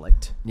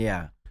 conflict.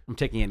 Yeah. I'm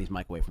taking Andy's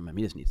mic away from him.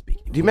 He doesn't need to speak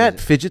anymore. Do you Matt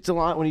fidgets a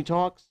lot when he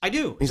talks? I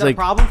do. Is He's that like- a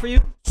problem for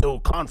you? So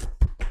confident.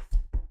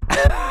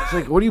 It's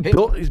like, what are you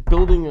build? He's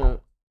building a.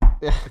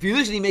 If you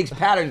listen, he makes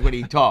patterns when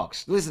he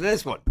talks. Listen to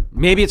this one.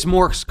 Maybe it's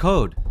Morse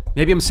code.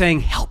 Maybe I'm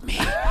saying, help me.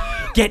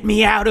 Get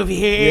me out of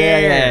here.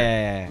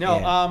 Yeah.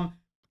 No,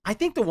 I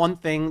think the one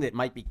thing that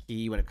might be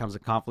key when it comes to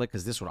conflict,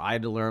 because this is what I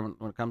had to learn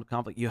when it comes to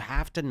conflict, you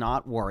have to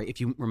not worry. If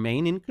you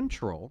remain in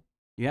control,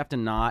 you have to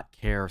not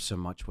care so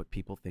much what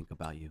people think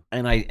about you.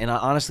 And I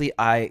honestly,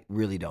 I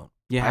really don't.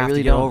 You I have really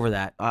to get don't. over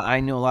that. I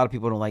know a lot of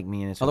people don't like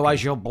me, and it's Otherwise,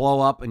 okay. you'll blow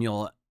up and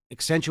you'll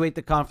accentuate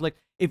the conflict.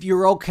 If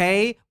you're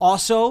okay,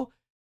 also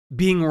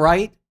being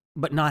right,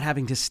 but not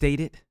having to state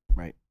it.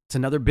 Right. It's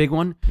another big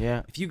one.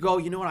 Yeah. If you go,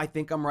 you know what, I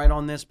think I'm right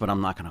on this, but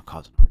I'm not going to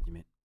cause an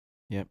argument.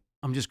 Yep.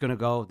 I'm just going to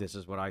go, this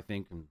is what I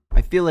think. And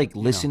I feel like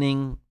know.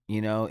 listening,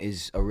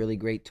 is a really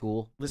great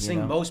tool.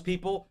 listening, most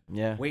people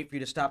Yeah. wait for you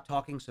to stop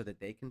talking so that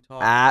they can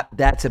talk.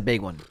 That's a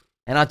big one.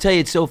 And I'll tell you,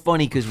 it's so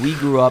funny because we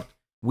grew up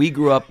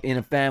in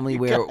a family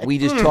where we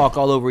just talk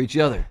all over each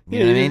other. You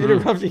know what I mean?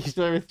 Interrupt each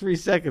other every 3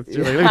 seconds.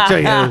 You're like, let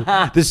me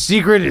tell you, the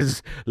secret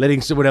is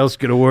letting someone else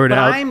get a word But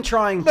out. I'm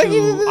trying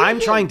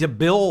to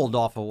build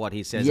off of what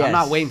he says. I'm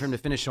not Yes. waiting for him to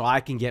finish so I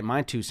can get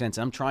my 2 cents.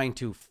 I'm trying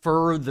to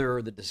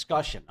further the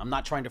discussion. I'm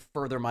not trying to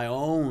further my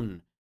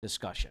own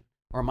discussion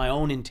or my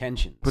own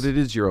intentions. But it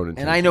is your own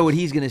intention. And I know what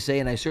he's going to say,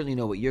 and I certainly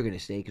know what you're going to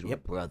say because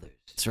Yep. we're brothers.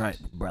 That's right,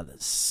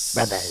 brothers.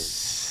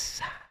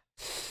 Brothers.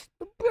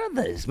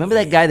 Brothers. Remember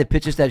that guy that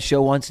pitched us that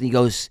show once, and he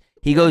goes,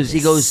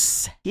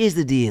 here's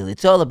the deal.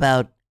 It's all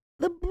about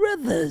the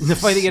brothers. The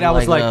funny thing, I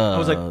was like,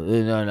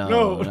 no,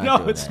 no, we're not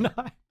doing it's that.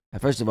 not.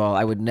 First of all,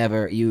 I would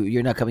never.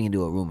 You're not coming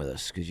into a room with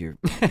us because you're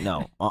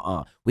no.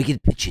 We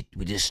could pitch it.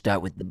 We just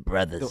start with the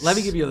brothers. Let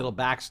me give you a little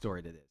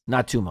backstory to this.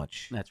 Not too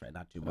much. That's right,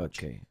 not too much.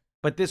 Okay.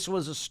 But this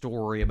was a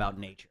story about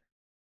nature.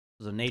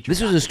 It was a nature.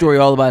 This was a documentary. story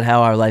all about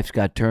how our lives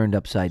got turned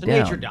upside It's a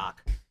down. nature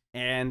doc.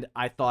 And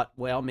I thought,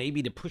 well,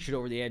 maybe to push it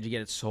over the edge and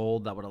get it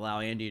sold, that would allow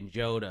Andy and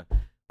Joe to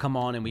come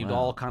on and we'd Wow.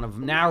 all kind of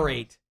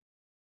narrate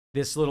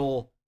this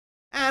little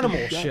animal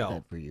Got show.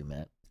 that for you,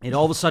 Matt. It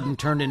all of a sudden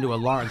turned into a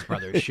Lawrence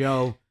Brothers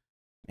show.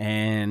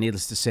 And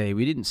needless to say,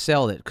 we didn't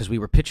sell it because we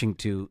were pitching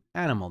to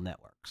animal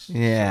networks. So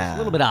Yeah. it's a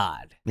little bit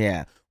odd.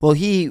 Yeah. Well,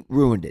 he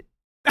ruined it.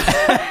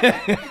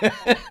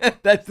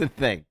 That's the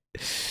thing.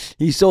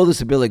 He sold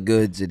us a bill of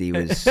goods, and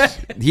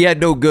he had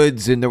no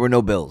goods, and there were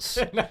no bills.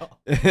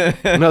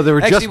 No, there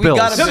were Actually, just we bills.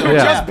 got him. There were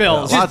just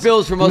bills. Just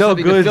bills from us no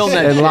having to goods film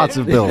that and shit. lots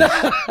of bills.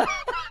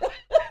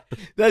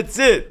 That's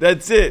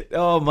it.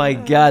 Oh my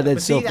God, that's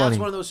But see, so that's funny.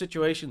 one of those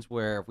situations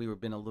where if we were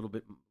been a little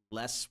bit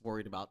less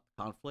worried about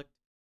conflict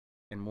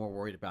and more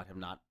worried about him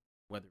not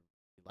whether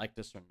you like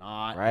this or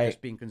not. Right.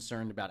 Just being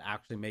concerned about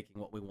actually making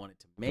what we wanted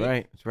to make.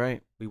 Right. That's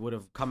right. We would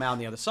have come out on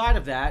the other side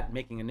of that,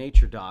 making a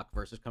nature doc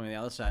versus coming on the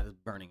other side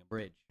of burning a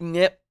bridge.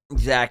 Yep.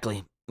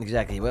 Exactly.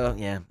 Exactly. Well,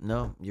 yeah.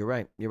 No, you're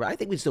right. You're right. I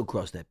think we'd still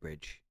cross that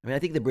bridge. I mean, I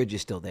think the bridge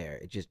is still there.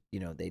 It just,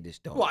 they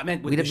just don't. Well, I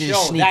meant with We'd the have to show,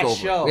 just sneak that over.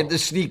 show. We have to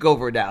sneak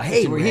over now. Hey,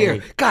 Listen, we're Ray.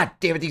 here. God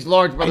damn it, these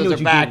large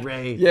brothers are back.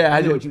 Ray. Yeah, I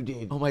know know what you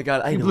did. Oh my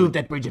God, I You know. blew up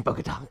that bridge in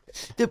Bogota.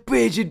 The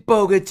bridge in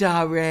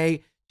Bogota,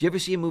 Ray. Did you ever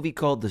see a movie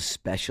called The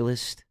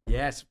Specialist?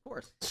 Yes, of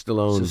course.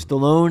 Stallone. So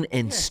Stallone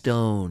and Yeah.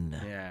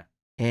 Stone Yeah.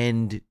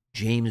 and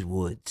James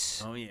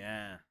Woods. Oh,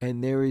 yeah.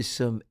 And there is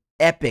some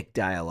epic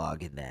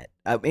dialogue in that.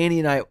 Andy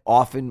and I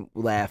often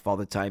laugh all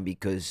the time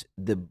because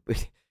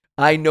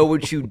I know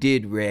what you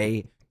did,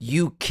 Ray.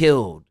 You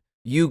killed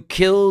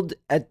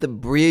at the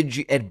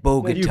bridge at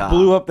Bogota. You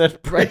blew up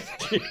that bridge.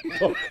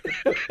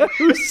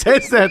 Who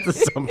says that to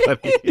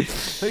somebody?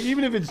 Like,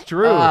 even if it's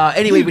true.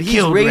 Anyway, You but he's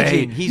killed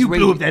raging. Ray. He's You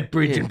raging. blew up that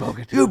bridge Yeah. in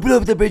Bogota. You blew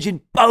up the bridge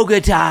in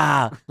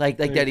Bogota. Like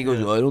that. He goes,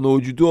 I don't know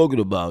what you're talking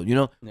about,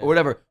 Yeah. or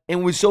whatever.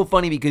 And it was so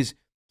funny because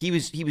he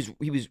was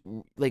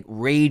like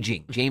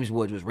raging. James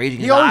Woods was raging.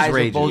 He His always eyes were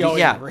rages. bulging. He always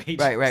Yeah, rages.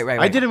 right.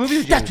 I did a movie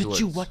with James That's what Woods.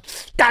 you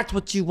want. That's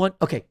what you want.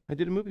 Okay, I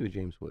did a movie with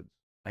James Woods.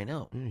 I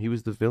know. Yeah, he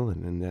was the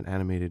villain in that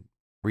animated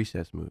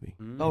Recess movie.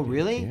 Oh,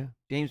 really? Yeah.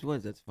 James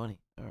Woods. That's funny.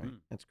 All right, Mm.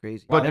 that's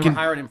crazy. Well, But they were can-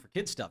 hired him for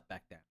kid stuff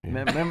back then.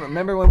 Yeah.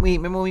 Remember when we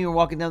were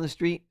walking down the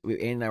street?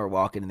 Andy and I were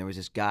walking, and there was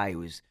this guy who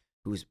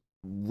was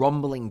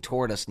rumbling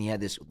toward us, and he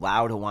had this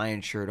loud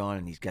Hawaiian shirt on,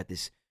 and he's got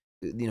this,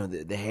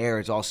 the hair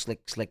is all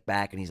slick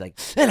back, and he's like,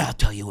 and I'll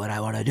tell you what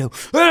I want to do,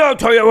 and I'll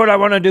tell you what I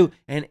want to do.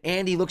 And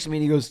Andy looks at me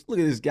and he goes, look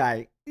at this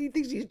guy. He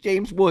thinks he's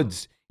James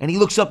Woods. And he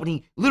looks up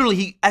and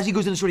as he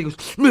goes in the store, he goes,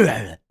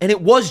 and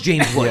it was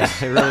James Woods.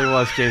 Yeah, it really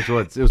was James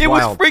Woods. It was It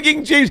wild. was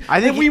freaking James.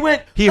 I think and we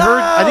went. He heard.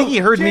 I think he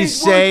 "Oh, heard me James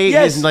say, Woods."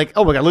 Yes. his, like,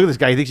 "Oh my God, look at this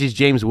guy. He thinks he's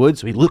James Woods."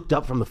 So he looked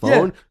up from the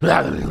phone.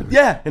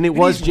 Yeah, and it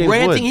was he's James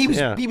ranting.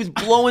 Woods. He was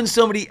blowing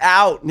somebody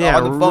out. Yeah,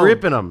 on the phone.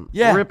 ripping him.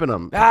 Yeah. ripping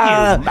him.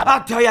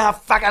 I'll tell you how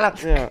fuck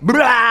Yeah.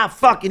 blah,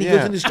 fuck. And he goes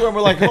Yeah. in the store and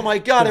we're like, oh my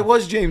God, it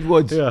was James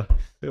Woods. Yeah,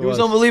 It was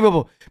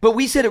unbelievable. But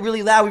we said it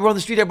really loud. We were on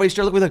the street. Everybody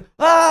started looking. We're like,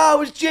 oh, it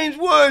was James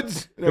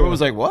Woods. And everyone was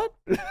like, what?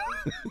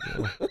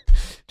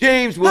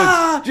 James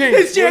Woods.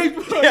 it's James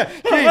Woods. Yeah,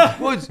 James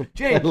Woods.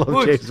 James love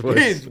Woods. James Woods.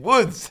 James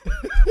Woods.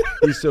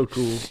 He's so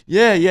cool.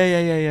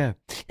 Yeah.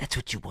 That's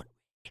what you want.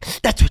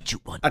 That's what you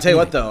want. I'll tell you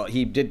what, though,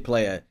 he did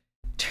play a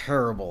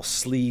terrible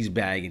sleaze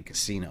bag in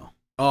Casino.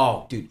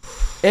 Oh, dude.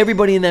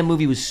 Everybody in that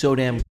movie was so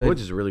damn good.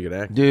 Woods is a really good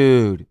actor.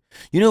 Dude.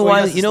 You know Well,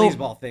 why? he does the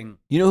sleazeball thing.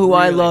 You know who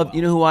I really loved? well.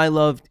 You know who I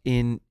loved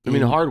in I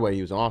mean, The Hard Way,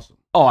 he was awesome.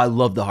 Oh, I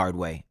love The Hard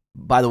Way.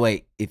 By the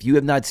way, if you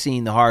have not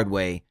seen The Hard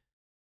Way,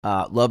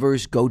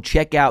 lovers, go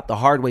check out The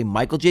Hard Way.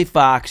 Michael J.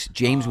 Fox,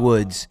 James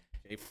Woods,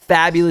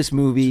 fabulous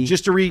movie.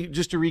 Just to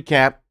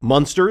recap: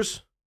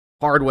 Munsters,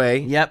 Hard Way,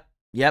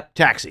 Yep,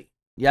 Taxi.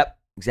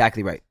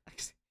 exactly right.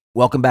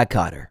 Welcome back,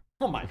 Cotter.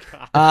 Oh, my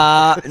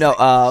God.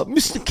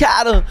 Mr.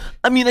 Cotter.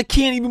 I mean, I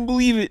can't even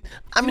believe it.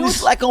 I mean,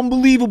 it's like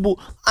unbelievable.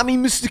 I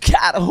mean, Mr.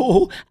 Cotter.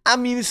 Oh, I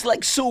mean, it's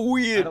like so I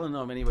weird. don't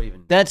know if anybody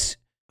even. That's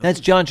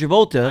John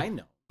Travolta. I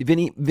know.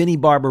 Vinny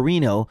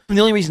Barbarino. And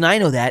the only reason I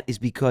know that is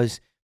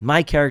because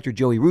my character,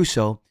 Joey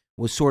Russo,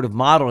 was sort of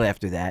modeled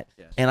after that.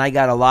 Yes. And I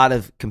got a lot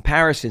of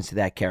comparisons to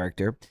that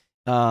character.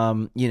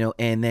 And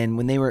then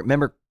when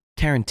remember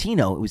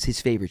Tarantino, it was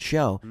his favorite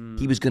show.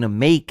 He was going to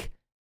make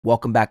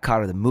Welcome Back,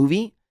 Kotter, the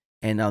movie.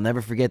 And I'll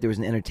never forget there was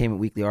an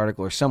Entertainment Weekly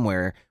article or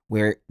somewhere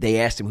where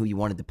they asked him who he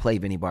wanted to play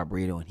Vinny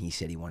Barbarino, and he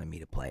said he wanted me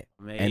to play it.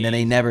 And then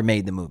they never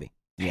made the movie.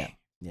 Yeah.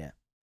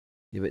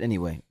 But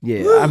anyway,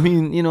 I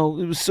mean, it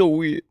was so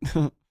weird.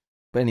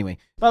 But anyway,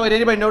 By the way, did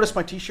anybody notice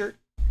my T-shirt?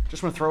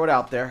 Just want to throw it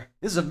out there.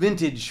 This is a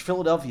vintage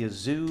Philadelphia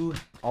Zoo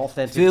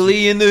authentic.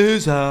 Philly in the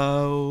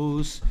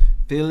house.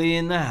 Philly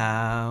in the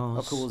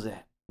house. How cool is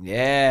that?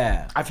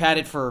 Yeah. I've had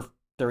it for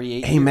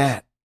 38 Hey, years.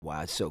 Matt.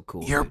 Wow, it's so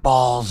cool. Your dude.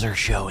 balls are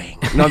showing.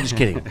 No, I'm just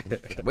kidding.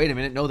 Wait a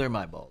minute. No, they're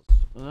my balls.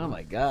 Oh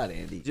my God,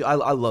 Andy. Dude, I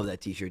love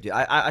that T-shirt, dude.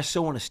 I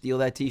so want to steal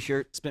that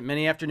T-shirt. Spent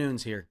many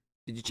afternoons here.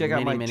 Did you check out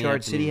Many, my many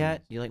Charge City afternoons.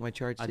 hat? You like my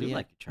Charge I City do hat?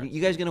 like your Charge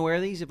You guys gonna wear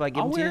these if I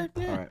give I'll them to wear you? it,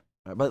 yeah. All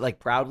right, but like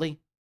proudly.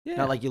 Yeah.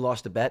 Not like you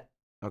lost a bet.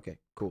 Okay,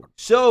 cool.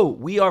 So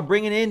we are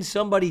bringing in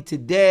somebody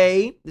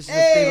today. This is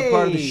the favorite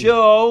part of the Hey.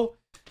 show.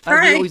 We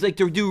Hi. always like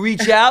to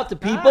reach out to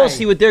people, Hi.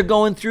 see what they're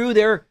going through,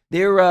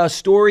 their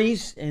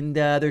stories and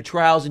their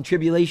trials and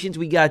tribulations.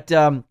 We got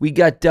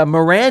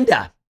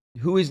Miranda,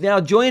 who is now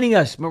joining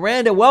us.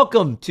 Miranda,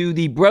 welcome to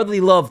the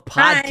Brotherly Love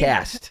Hi.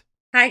 podcast.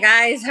 Hi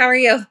guys, how are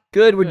you?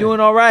 Good, we're Good. doing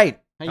all right.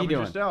 How you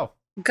doing? Yourself?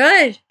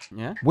 Good.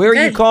 Yeah. Where are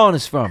you Good. calling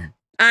us from?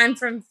 I'm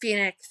from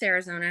Phoenix,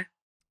 Arizona.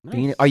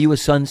 Nice. Are you a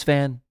Suns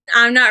fan?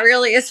 I'm not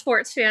really a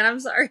sports fan, I'm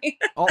sorry.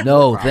 Oh,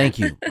 No, problem. thank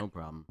you. No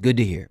problem. Good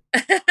to hear.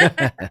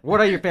 What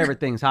are your favorite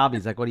things,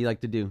 hobbies? Like, what do you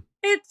like to do?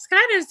 It's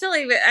kind of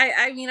silly, but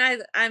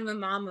I'm a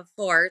mom of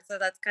 4, so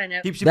that's kind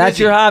of. Keeps That's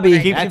your hobby.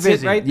 Keeps That's you it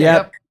busy. right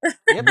Yep.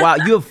 Yep. Wow,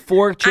 you have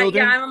 4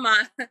 children? Yeah, I'm a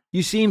mom.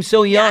 You seem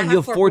so Yeah, I young. have You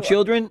have 4 4 boys.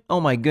 children? Oh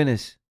my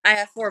goodness. I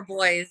have 4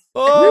 boys.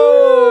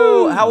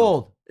 Oh, how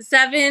old?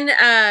 7,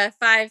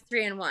 5,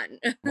 3, and 1.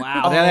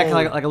 Wow, they're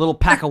like a little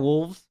pack of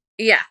wolves.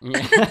 Yeah.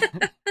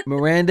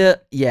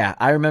 Miranda, yeah,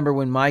 I remember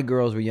when my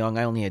girls were young.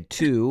 I only had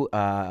 2.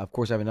 Of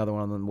course, I have another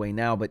one on the way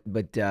now. But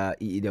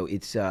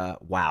it's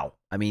wow.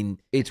 I mean,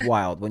 it's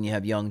wild when you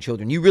have young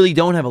children. You really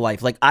don't have a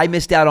life. Like I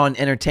missed out on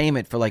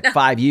entertainment for like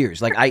 5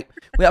 years. Like I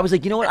was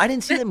like, you know what? I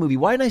didn't see that movie.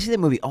 Why didn't I see that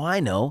movie? Oh, I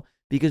know,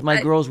 because my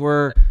girls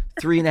were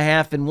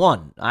 3.5 and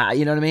 1.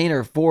 You know what I mean?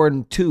 Or 4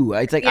 and 2.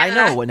 It's like I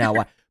know what now.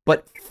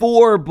 But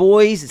 4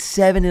 boys,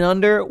 7 and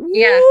under.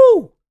 Yeah.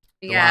 Woo!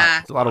 Yeah.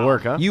 It's a lot of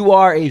work, huh? You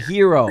are a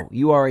hero.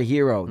 You are a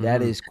hero.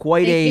 That is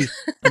quite Thank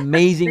a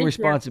amazing Thank you.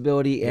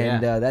 responsibility,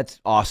 and that's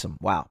awesome.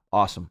 Wow,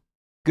 awesome.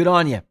 Good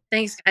on you.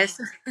 Thanks, guys.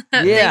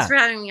 Yeah. Thanks for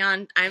having me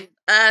on. I'm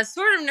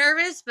sort of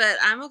nervous, but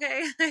I'm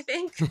okay, I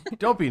think.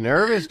 Don't be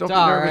nervous. Don't be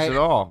all nervous right. at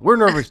all. We're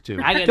nervous too.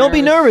 I get Don't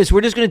be nervous.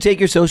 We're just going to take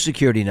your social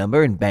security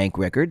number and bank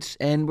records,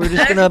 and we're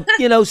just going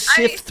to,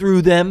 sift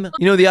through them.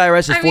 You know, the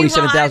IRS has I mean, well,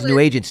 47,000 new I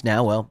was- agents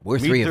now. Well, we're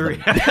Me 3 three.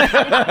 of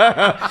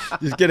them.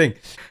 Just kidding.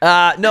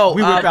 No.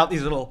 We whip out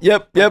these little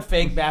Yep.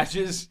 fake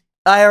badges.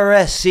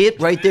 IRS. See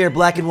it right there,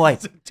 black and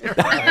white.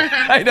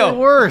 I The know.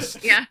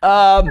 worst. Yeah.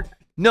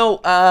 No.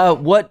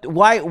 What?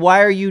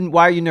 Why are you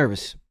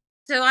nervous?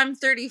 So I'm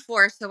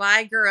 34, so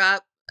I grew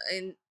up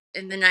in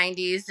the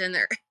 90s, and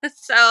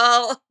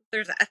so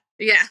there's that.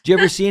 Yeah. Did you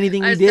ever see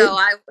anything you did? So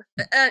I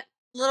a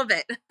little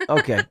bit.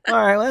 Okay. All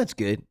right. Well, that's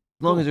good. As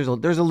long as there's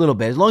a little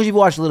bit. As long as you've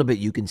watched a little bit,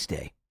 you can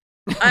stay.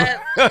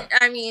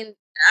 I mean,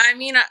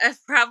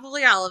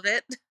 probably all of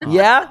it.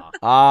 Yeah.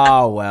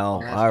 Oh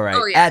well. All right.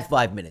 Oh, yeah. Add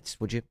 5 minutes,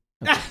 would you?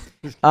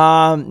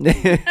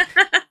 Okay.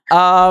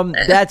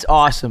 That's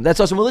awesome. That's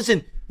awesome. Well,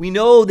 listen, we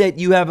know that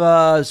you have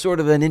a sort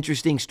of an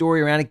interesting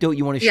story or anecdote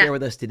you want to share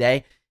with us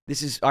today.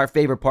 This is our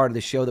favorite part of the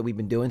show that we've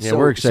been doing. Yeah,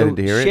 we're excited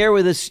to hear it. Share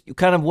with us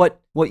kind of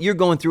what you're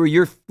going through, or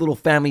your little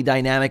family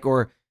dynamic,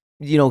 or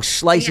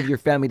slice of your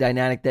family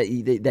dynamic that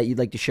you'd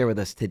like to share with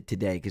us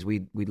today, because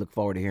we look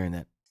forward to hearing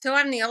that. So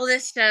I'm the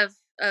oldest of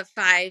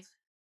 5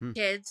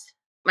 kids.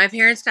 My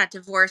parents got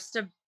divorced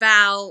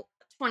about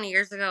 20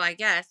 years ago, I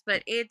guess,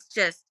 but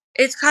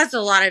it's caused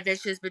a lot of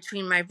issues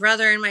between my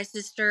brother and my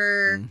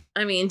sister.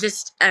 I mean,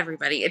 just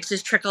everybody. It's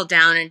just trickled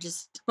down, and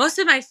just most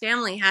of my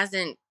family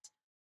hasn't,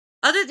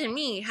 other than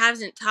me,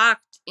 hasn't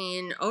talked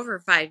in over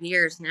 5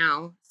 years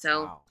now.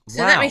 So Wow.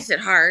 that makes it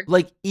hard.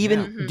 Like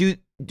even do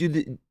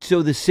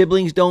the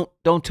siblings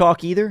don't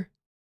talk either?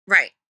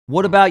 Right.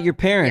 What about your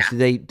parents?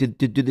 Yeah. Do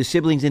the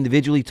siblings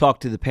individually talk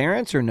to the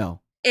parents or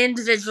no?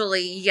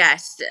 Individually,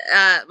 yes.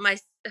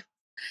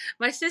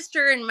 My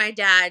sister and my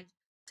dad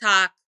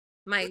talk.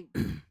 My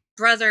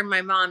brother and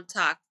my mom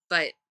talk,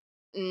 but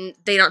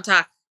they don't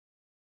talk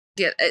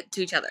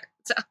to each other.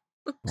 So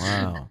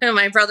Wow. and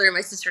my brother and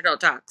my sister don't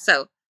talk.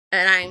 So,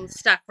 and I'm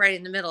stuck right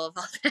in the middle of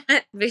all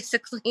that,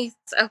 basically.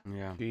 So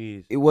Yeah.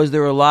 Jeez. Was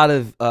there a lot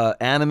of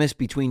animus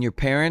between your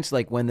parents?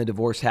 Like when the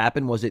divorce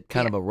happened, was it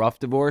kind of a rough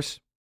divorce?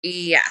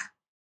 yeah.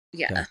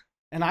 Okay.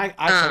 And I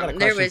got a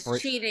there question was for you.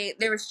 cheating.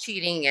 There was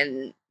cheating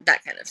and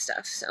that kind of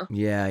stuff. So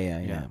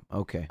Yeah.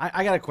 Okay.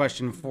 I got a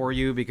question for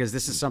you, because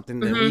this is something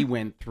that we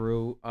went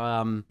through.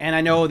 And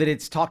I know that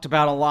it's talked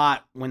about a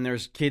lot when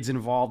there's kids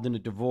involved in a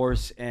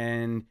divorce,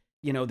 and,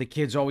 the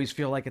kids always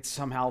feel like it's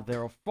somehow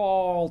their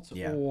fault,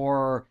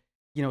 or,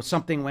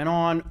 something went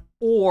on.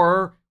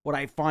 Or what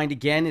I find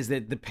again is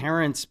that the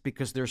parents,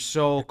 because they're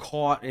so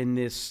caught in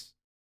this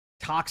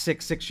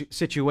toxic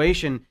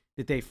situation,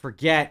 that they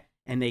forget,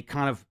 and they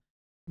kind of,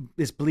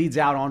 this bleeds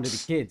out onto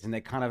the kids, and they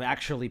kind of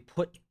actually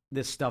put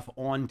this stuff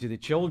onto the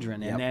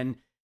children. And then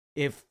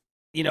if,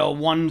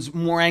 one's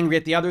more angry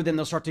at the other, then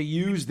they'll start to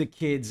use the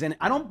kids. And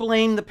I don't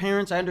blame the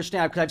parents. I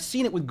understand, because I've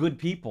seen it with good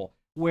people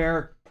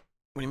where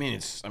What do you mean?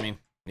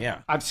 Yeah.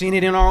 I've seen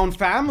it in our own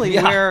family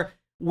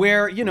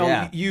where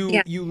Yeah.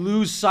 you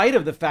lose sight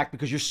of the fact,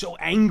 because you're so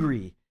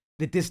angry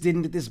that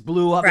this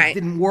blew up, Right. it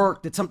didn't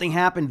work, that something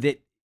happened,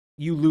 that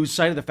you lose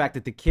sight of the fact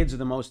that the kids are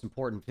the most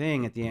important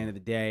thing at the end of the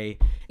day,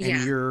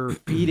 and you're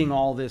feeding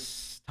all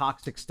this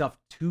toxic stuff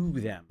to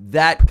them.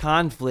 That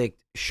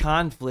conflict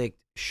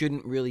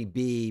shouldn't really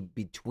be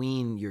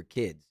between your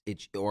kids.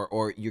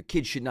 Or your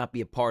kids should not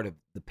be a part of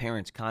the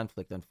parents'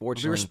 conflict, Be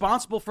unfortunately.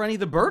 responsible for any of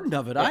the burden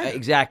of it.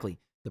 Exactly.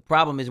 The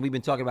problem is, we've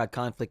been talking about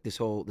conflict this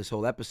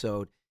whole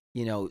episode,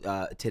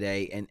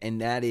 today,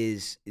 and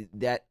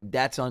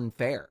that's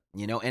unfair,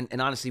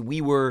 and honestly,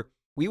 we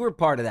were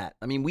part of that.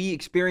 I mean, we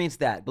experienced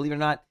that. Believe it or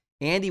not,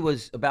 Andy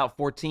was about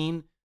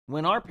 14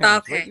 when our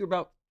parents. Okay. Right? You were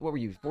about, what were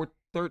you,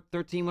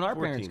 13 when our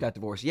 14. parents got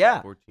divorced?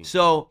 Yeah. 14.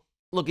 So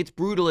look, it's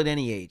brutal at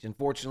any age.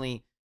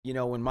 Unfortunately,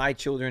 when my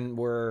children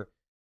were,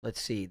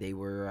 let's see, they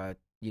were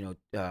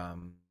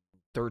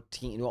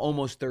 13,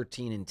 almost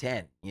 13 and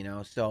 10.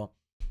 So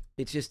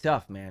it's just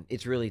tough, man.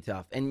 It's really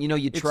tough. And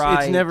you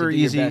try. It's never to do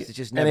your easy best. It's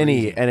just at never any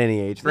easy.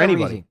 age for Never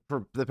anybody, easy.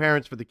 for the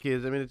parents, for the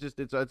kids. I mean,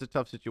 it's a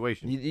tough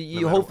situation. You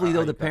no matter hopefully how though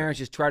you the cut it. parents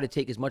just try to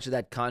take as much of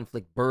that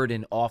conflict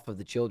burden off of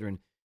the children,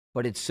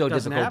 but it's so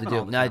Doesn't difficult to happen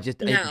all do. the No,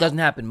 time. it No. doesn't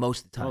happen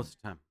most of the time. Most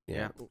of the time.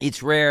 Yeah.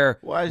 It's rare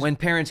Why is- when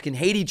parents can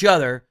hate each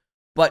other,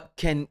 but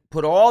can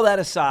put all that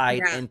aside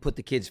Yeah. and put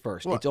the kids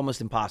first. Well, It's almost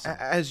impossible.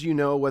 As you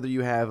know, whether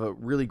you have a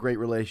really great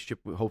relationship,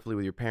 hopefully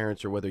with your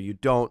parents, or whether you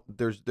don't,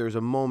 there's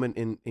a moment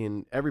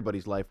in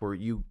everybody's life where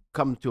you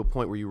come to a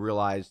point where you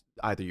realize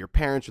either your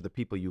parents or the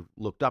people you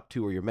looked up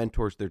to or your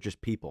mentors, they're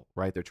just people,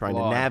 right? They're trying to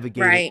Flawed.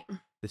 navigate Right. it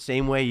the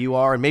same way you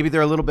are, and maybe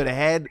they're a little bit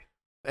ahead,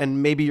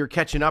 and maybe you're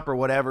catching up or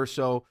whatever.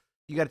 So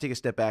you got to take a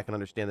step back and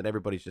understand that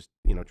everybody's just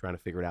trying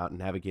to figure it out and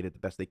navigate it the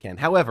best they can.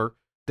 However,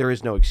 there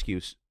is no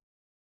excuse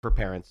for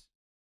parents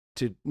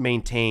to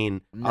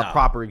maintain No. a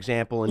proper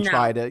example and No.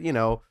 try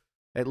to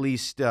at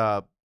least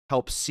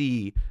help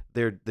see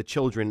the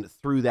children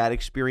through that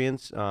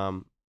experience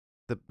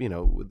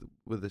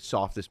with the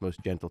softest, most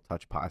gentle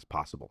touch as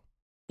possible.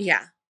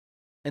 Yeah.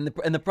 And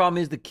the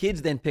problem is the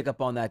kids then pick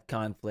up on that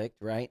conflict,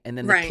 right? And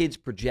then the Right. kids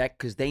project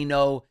because they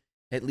know,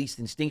 at least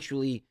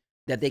instinctually,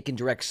 that they can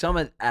direct some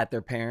at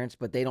their parents,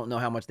 but they don't know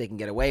how much they can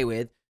get away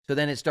with. So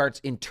then it starts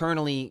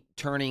internally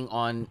turning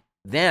on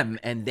them,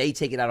 and they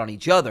take it out on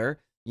each other,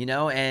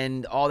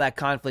 and all that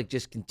conflict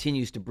just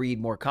continues to breed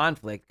more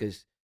conflict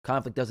because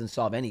conflict doesn't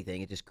solve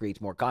anything. It just creates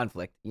more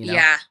conflict,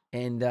 Yeah.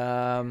 And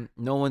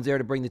no one's there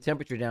to bring the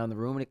temperature down in the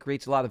room, and it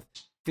creates a lot of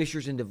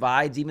fissures and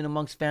divides, even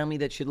amongst family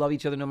that should love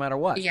each other no matter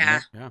what.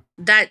 Yeah. Yeah.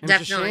 That And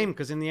it's a definitely. shame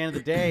because in the end of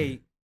the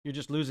day, you're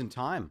just losing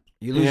time.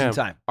 You're losing Yeah.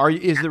 time.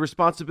 Is the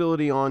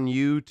responsibility on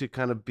you to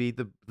kind of be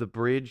the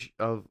bridge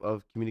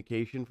of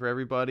communication for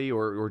everybody,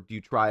 or do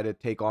you try to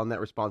take on that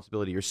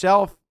responsibility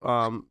yourself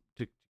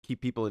to keep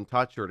people in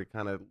touch, or to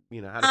kind of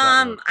how does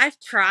that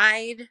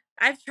work?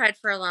 I've tried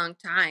for a long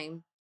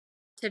time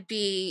to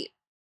be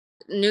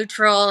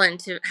neutral and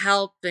to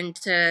help and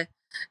to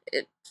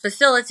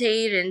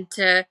facilitate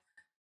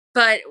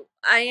but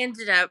I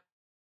ended up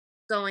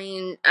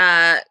going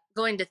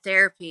to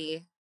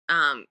therapy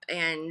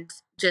and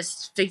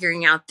just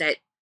figuring out that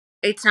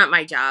it's not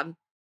my job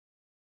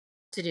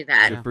to do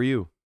that. Good for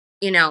you.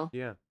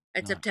 Yeah.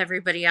 It's No. up to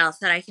everybody else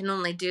that I can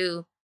only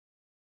do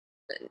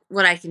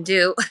what I can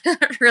do,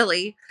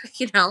 really.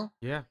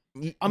 Yeah.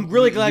 Y- I'm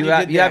really y- glad you a-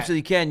 did You that,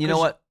 absolutely can. You know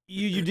 'Cause what?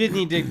 You did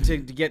need to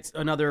get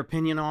another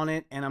opinion on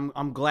it, and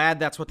I'm glad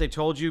that's what they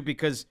told you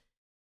because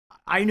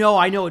I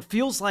know it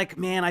feels like,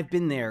 man, I've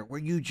been there where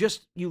you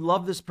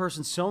love this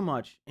person so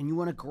much and you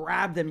want to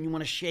grab them and you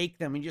want to shake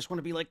them and you just want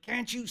to be like,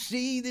 can't you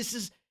see this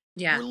is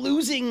Yeah. we're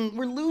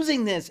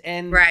losing this,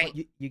 and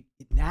Right.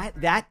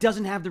 that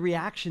doesn't have the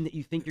reaction that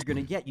you think you're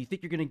gonna get. You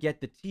think you're gonna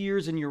get the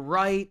tears, and you're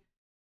right.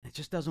 It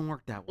just doesn't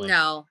work that way.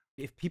 No.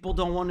 If people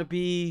don't want to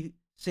be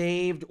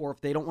saved, or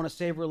if they don't want to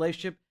save a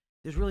relationship,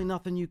 there's really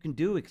nothing you can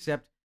do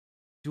except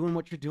doing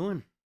what you're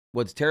doing.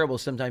 What's terrible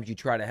is sometimes you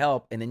try to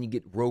help and then you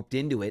get roped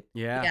into it.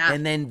 Yeah.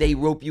 And then they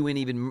rope you in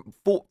even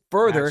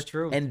further. That's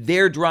true. And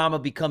their drama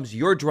becomes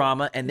your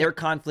drama and their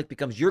conflict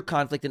becomes your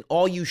conflict. And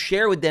all you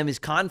share with them is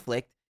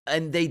conflict.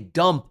 And they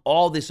dump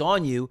all this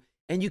on you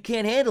and you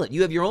can't handle it.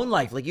 You have your own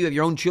life. Like you have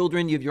your own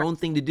children. You have your own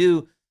thing to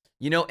do,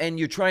 and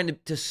you're trying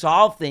to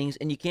solve things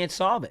and you can't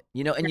solve it,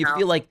 and you No.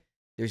 feel like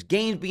there's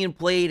games being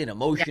played and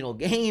emotional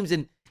games.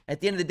 And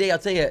at the end of the day, I'll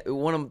tell you,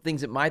 one of the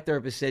things that my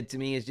therapist said to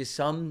me is just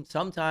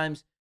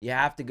sometimes you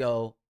have to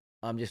go,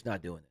 I'm just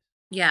not doing this.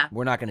 Yeah.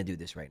 We're not going to do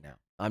this right now.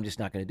 I'm just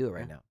not going to do it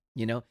right now,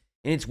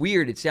 And it's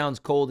weird. It sounds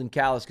cold and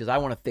callous because I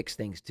want to fix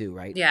things too,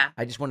 right? Yeah.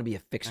 I just want to be a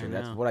fixer. I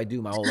That's know. what I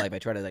do my whole life. I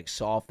try to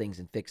solve things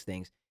and fix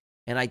things.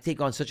 And I take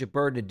on such a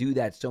burden to do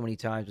that so many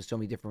times with so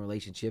many different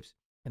relationships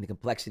and the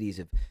complexities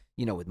of,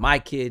 with my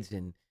kids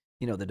and,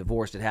 the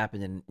divorce that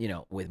happened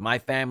and, with my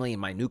family and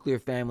my nuclear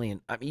family.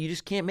 And I mean, you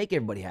just can't make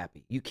everybody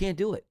happy. You can't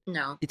do it.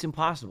 No. It's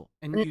impossible.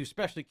 And you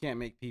especially can't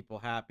make people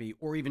happy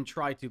or even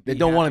try to be They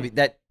don't want to happy be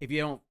that. if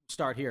you don't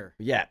start here.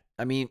 Yeah.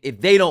 I mean, if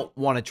they don't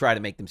want to try to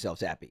make themselves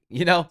happy,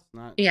 It's not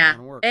Yeah.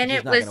 gonna work. And It's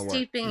it not was gonna work.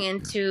 seeping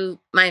into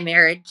my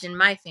marriage and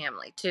my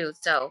family too.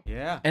 So,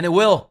 Yeah. And it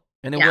will.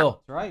 And it Yeah. will.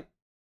 That's right.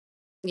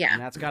 yeah.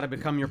 And that's got to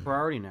become your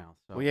priority now.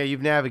 So. Well, yeah,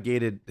 you've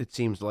navigated. It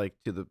seems like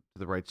to the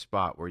right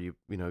spot where you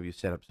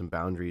set up some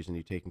boundaries and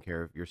you've taken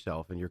care of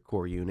yourself and your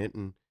core unit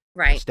and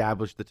Right.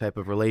 established the type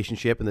of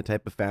relationship and the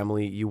type of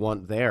family you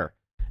want there.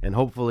 And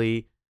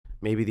hopefully,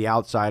 maybe the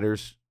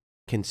outsiders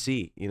can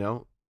see Yeah.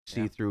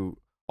 through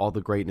all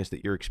the greatness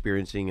that you're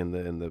experiencing and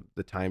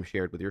the time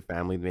shared with your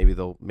family. Maybe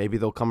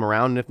they'll come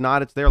around. And if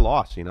not, it's their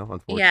loss.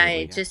 Unfortunately. Yeah.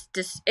 It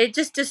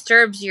just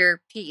disturbs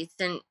your peace.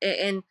 And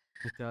It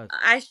does.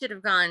 I should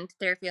have gone to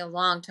therapy a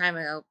long time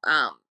ago.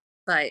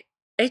 But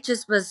it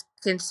just was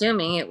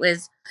consuming. It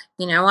was,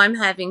 I'm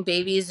having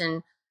babies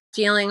and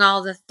feeling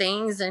all the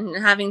things and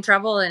having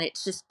trouble. And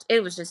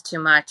it was just too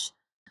much.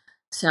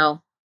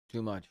 So,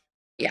 Too much.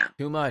 Yeah.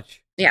 Too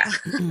much. yeah.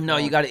 No,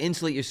 you got to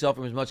insulate yourself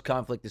from as much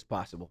conflict as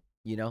possible,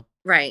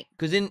 Right.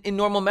 Because in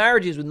normal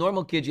marriages with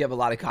normal kids, you have a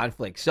lot of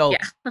conflict. So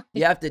Yeah.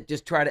 you have to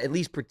just try to at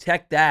least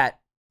protect that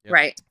Yep.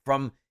 Right.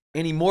 from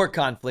any more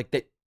conflict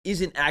that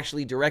isn't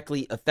actually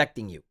directly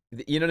affecting you.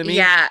 You know what I mean?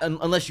 Yeah.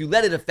 Unless you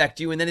let it affect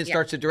you and then it Yeah.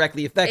 starts to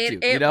directly affect you.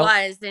 It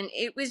was, and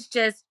it was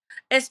just,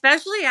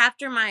 especially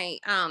after my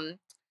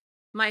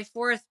my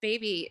fourth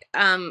baby,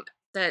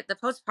 the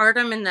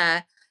postpartum and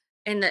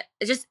and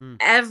just Mm.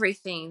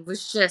 everything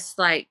was just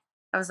like,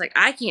 I was like,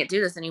 I can't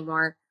do this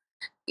anymore.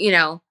 You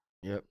know,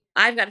 Yep.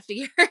 I've got to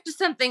figure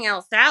something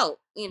else out,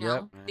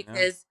 Yep.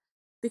 because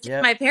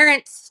Yep. my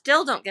parents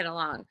still don't get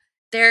along.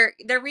 They're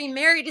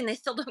remarried and they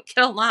still don't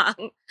get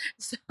along.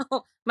 So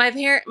my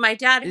dad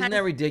Isn't has,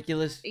 that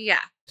ridiculous? yeah,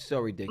 So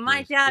ridiculous.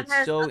 my dad it's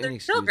has so other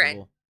inexcusable.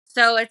 children.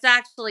 So it's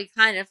actually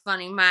kind of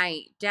funny.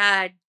 My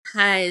dad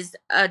has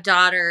a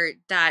daughter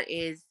that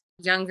is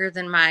younger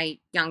than my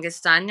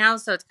youngest son now,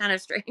 so it's kind of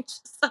strange.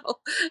 So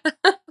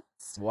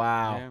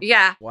Wow.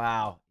 yeah,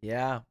 Wow.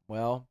 Yeah.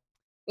 Well,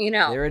 you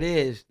know, there it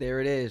is. There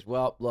it is.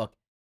 Well, look,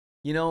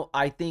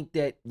 I think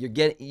that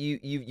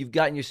you've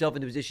gotten yourself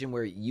in a position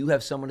where you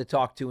have someone to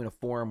talk to in a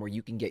forum where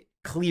you can get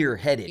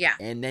clear-headed, Yeah.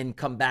 and then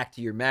come back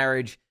to your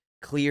marriage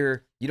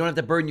clear. You don't have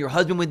to burden your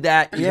husband with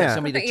that. You have Yeah.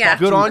 somebody to Yeah. talk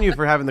Good to. on you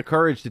for having the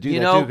courage to do You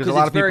that know, too, because a 'cause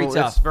lot it's of people, very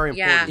it's tough. very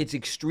Yeah. important. It's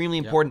extremely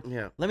Yeah. important.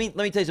 Yeah. Let me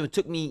tell you something. It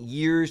took me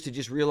years to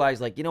just realize,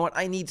 like, you know what?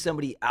 I need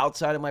somebody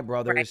outside of my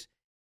brothers,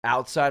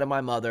 outside of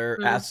my mother,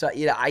 Mhm.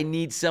 outside. I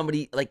need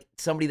somebody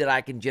that I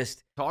can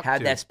just Talk have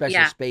to. that special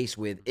Yeah. space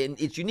with, and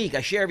it's unique.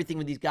 I share everything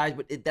with these guys,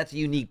 but that's a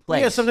unique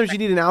place. Yeah, sometimes you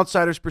need an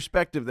outsider's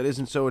perspective that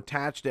isn't so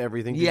attached to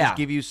everything to Yeah. just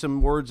give you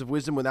some words of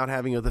wisdom without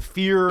having the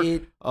fear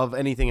It- of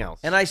anything else.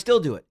 and I still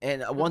do it,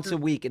 and once Mm-hmm. a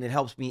week, and it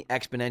helps me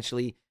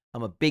exponentially.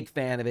 I'm a big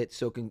fan of it.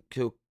 So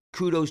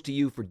kudos to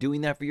you for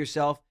doing that for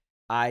yourself.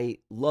 I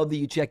love that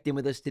you checked in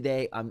with us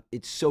today.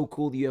 It's so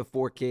cool that you have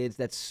 4 kids.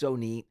 That's so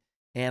neat,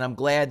 and I'm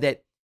glad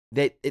that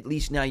at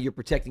least now you're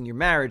protecting your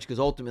marriage, because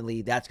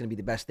ultimately that's going to be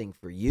the best thing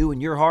for you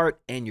and your heart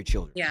and your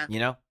children.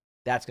 Yeah.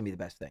 That's going to be the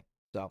best thing.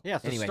 So Yeah,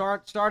 so anyway,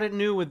 start it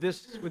new with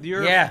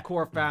your Yeah.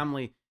 core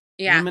family.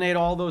 yeah, Eliminate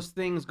all those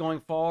things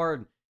going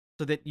forward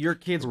so that your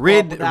kids grow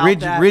up without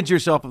that. rid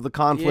yourself of the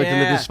conflict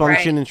and the Yeah. dysfunction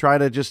Right. and try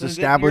to just So that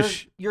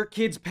establish your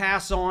kids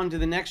pass on to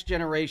the next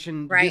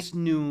generation Right. this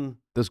new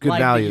those good life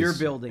values. that you're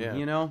building. Yeah.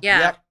 You know, yeah.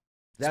 Yep.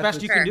 it's That's best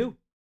what- you Sure. can do.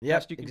 Yep,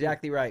 Best you can do.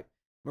 exactly right.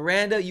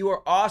 Miranda, you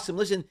are awesome.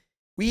 Listen,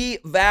 we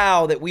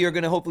vow that we are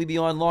going to hopefully be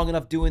on long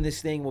enough doing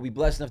this thing. We'll be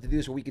blessed enough to do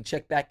this where we can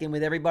check back in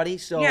with everybody.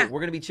 So Yeah. we're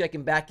going to be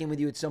checking back in with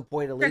you at some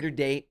point at a later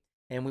date.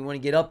 And we want to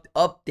get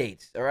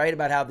updates, all right,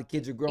 about how the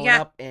kids are growing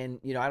Yeah. up. And,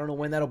 I don't know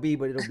when that'll be,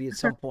 but it'll be at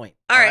some point.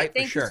 All right, for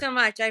thank sure. you so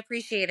much. I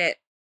appreciate it.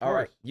 All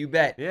right, you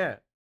bet. Yeah.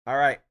 All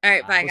right. All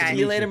right, bye, We'll guys. see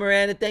you later,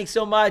 Miranda. Thanks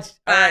so much.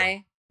 All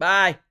right,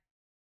 Bye. bye.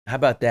 How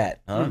about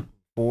that, huh?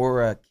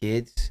 4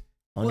 kids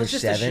Well, under it's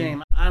just 7. a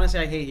shame. Honestly,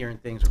 I hate hearing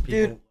things where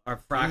people Dude, are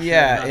fractured,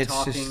 Yeah, not it's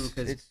talking. just,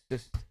 'Cause, it's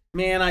just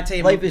man, I tell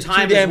you, life is too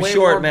time damn way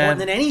short, more man. important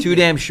than anything. Too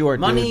damn short,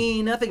 dude.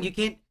 Money, nothing. You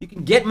can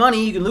get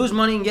money, you can lose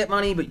money and get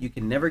money, but you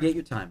can never get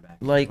your time back.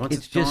 Like, Once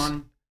it's just-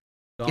 gone,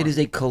 It is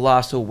a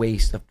colossal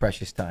waste of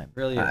precious time.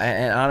 Really is.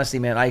 And honestly,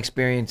 man, I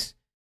experience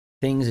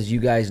things, as you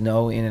guys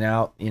know, in and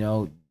out,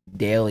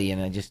 daily,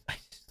 and I just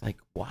like,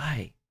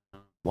 why?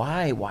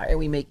 Why are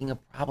we making a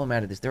problem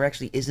out of this? There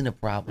actually isn't a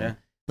problem. Yeah.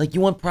 Like,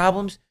 you want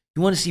problems?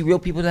 You want to see real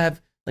people that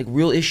have like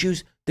real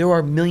issues? There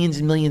are millions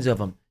and millions of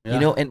them.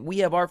 Yeah. And we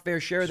have our fair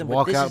share of Just them.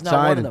 walk but this is not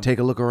outside one of and them. take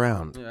a look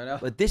around. Yeah, I know.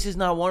 But this is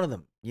not one of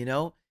them,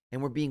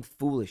 And we're being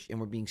foolish and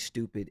we're being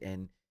stupid,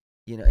 and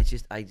it's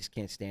just I just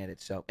can't stand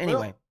it. So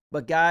anyway,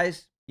 but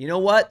guys, you know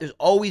what? There's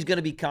always going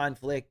to be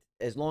conflict.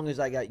 As long as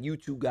I got you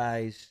 2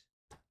 guys,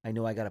 I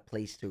know I got a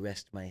place to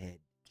rest my head,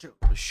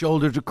 A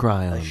shoulder to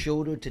cry on. a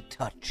shoulder to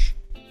touch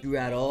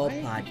throughout all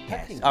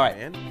podcasts. All right,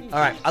 man. all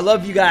right. I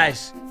love you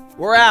guys.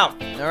 We're out.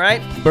 All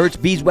right. Burt's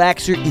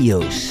Beeswax or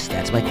EOS?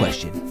 That's my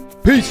question.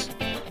 Peace.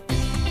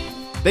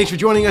 Thanks for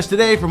joining us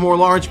today. For more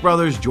Lawrence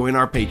Brothers, join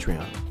our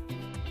Patreon.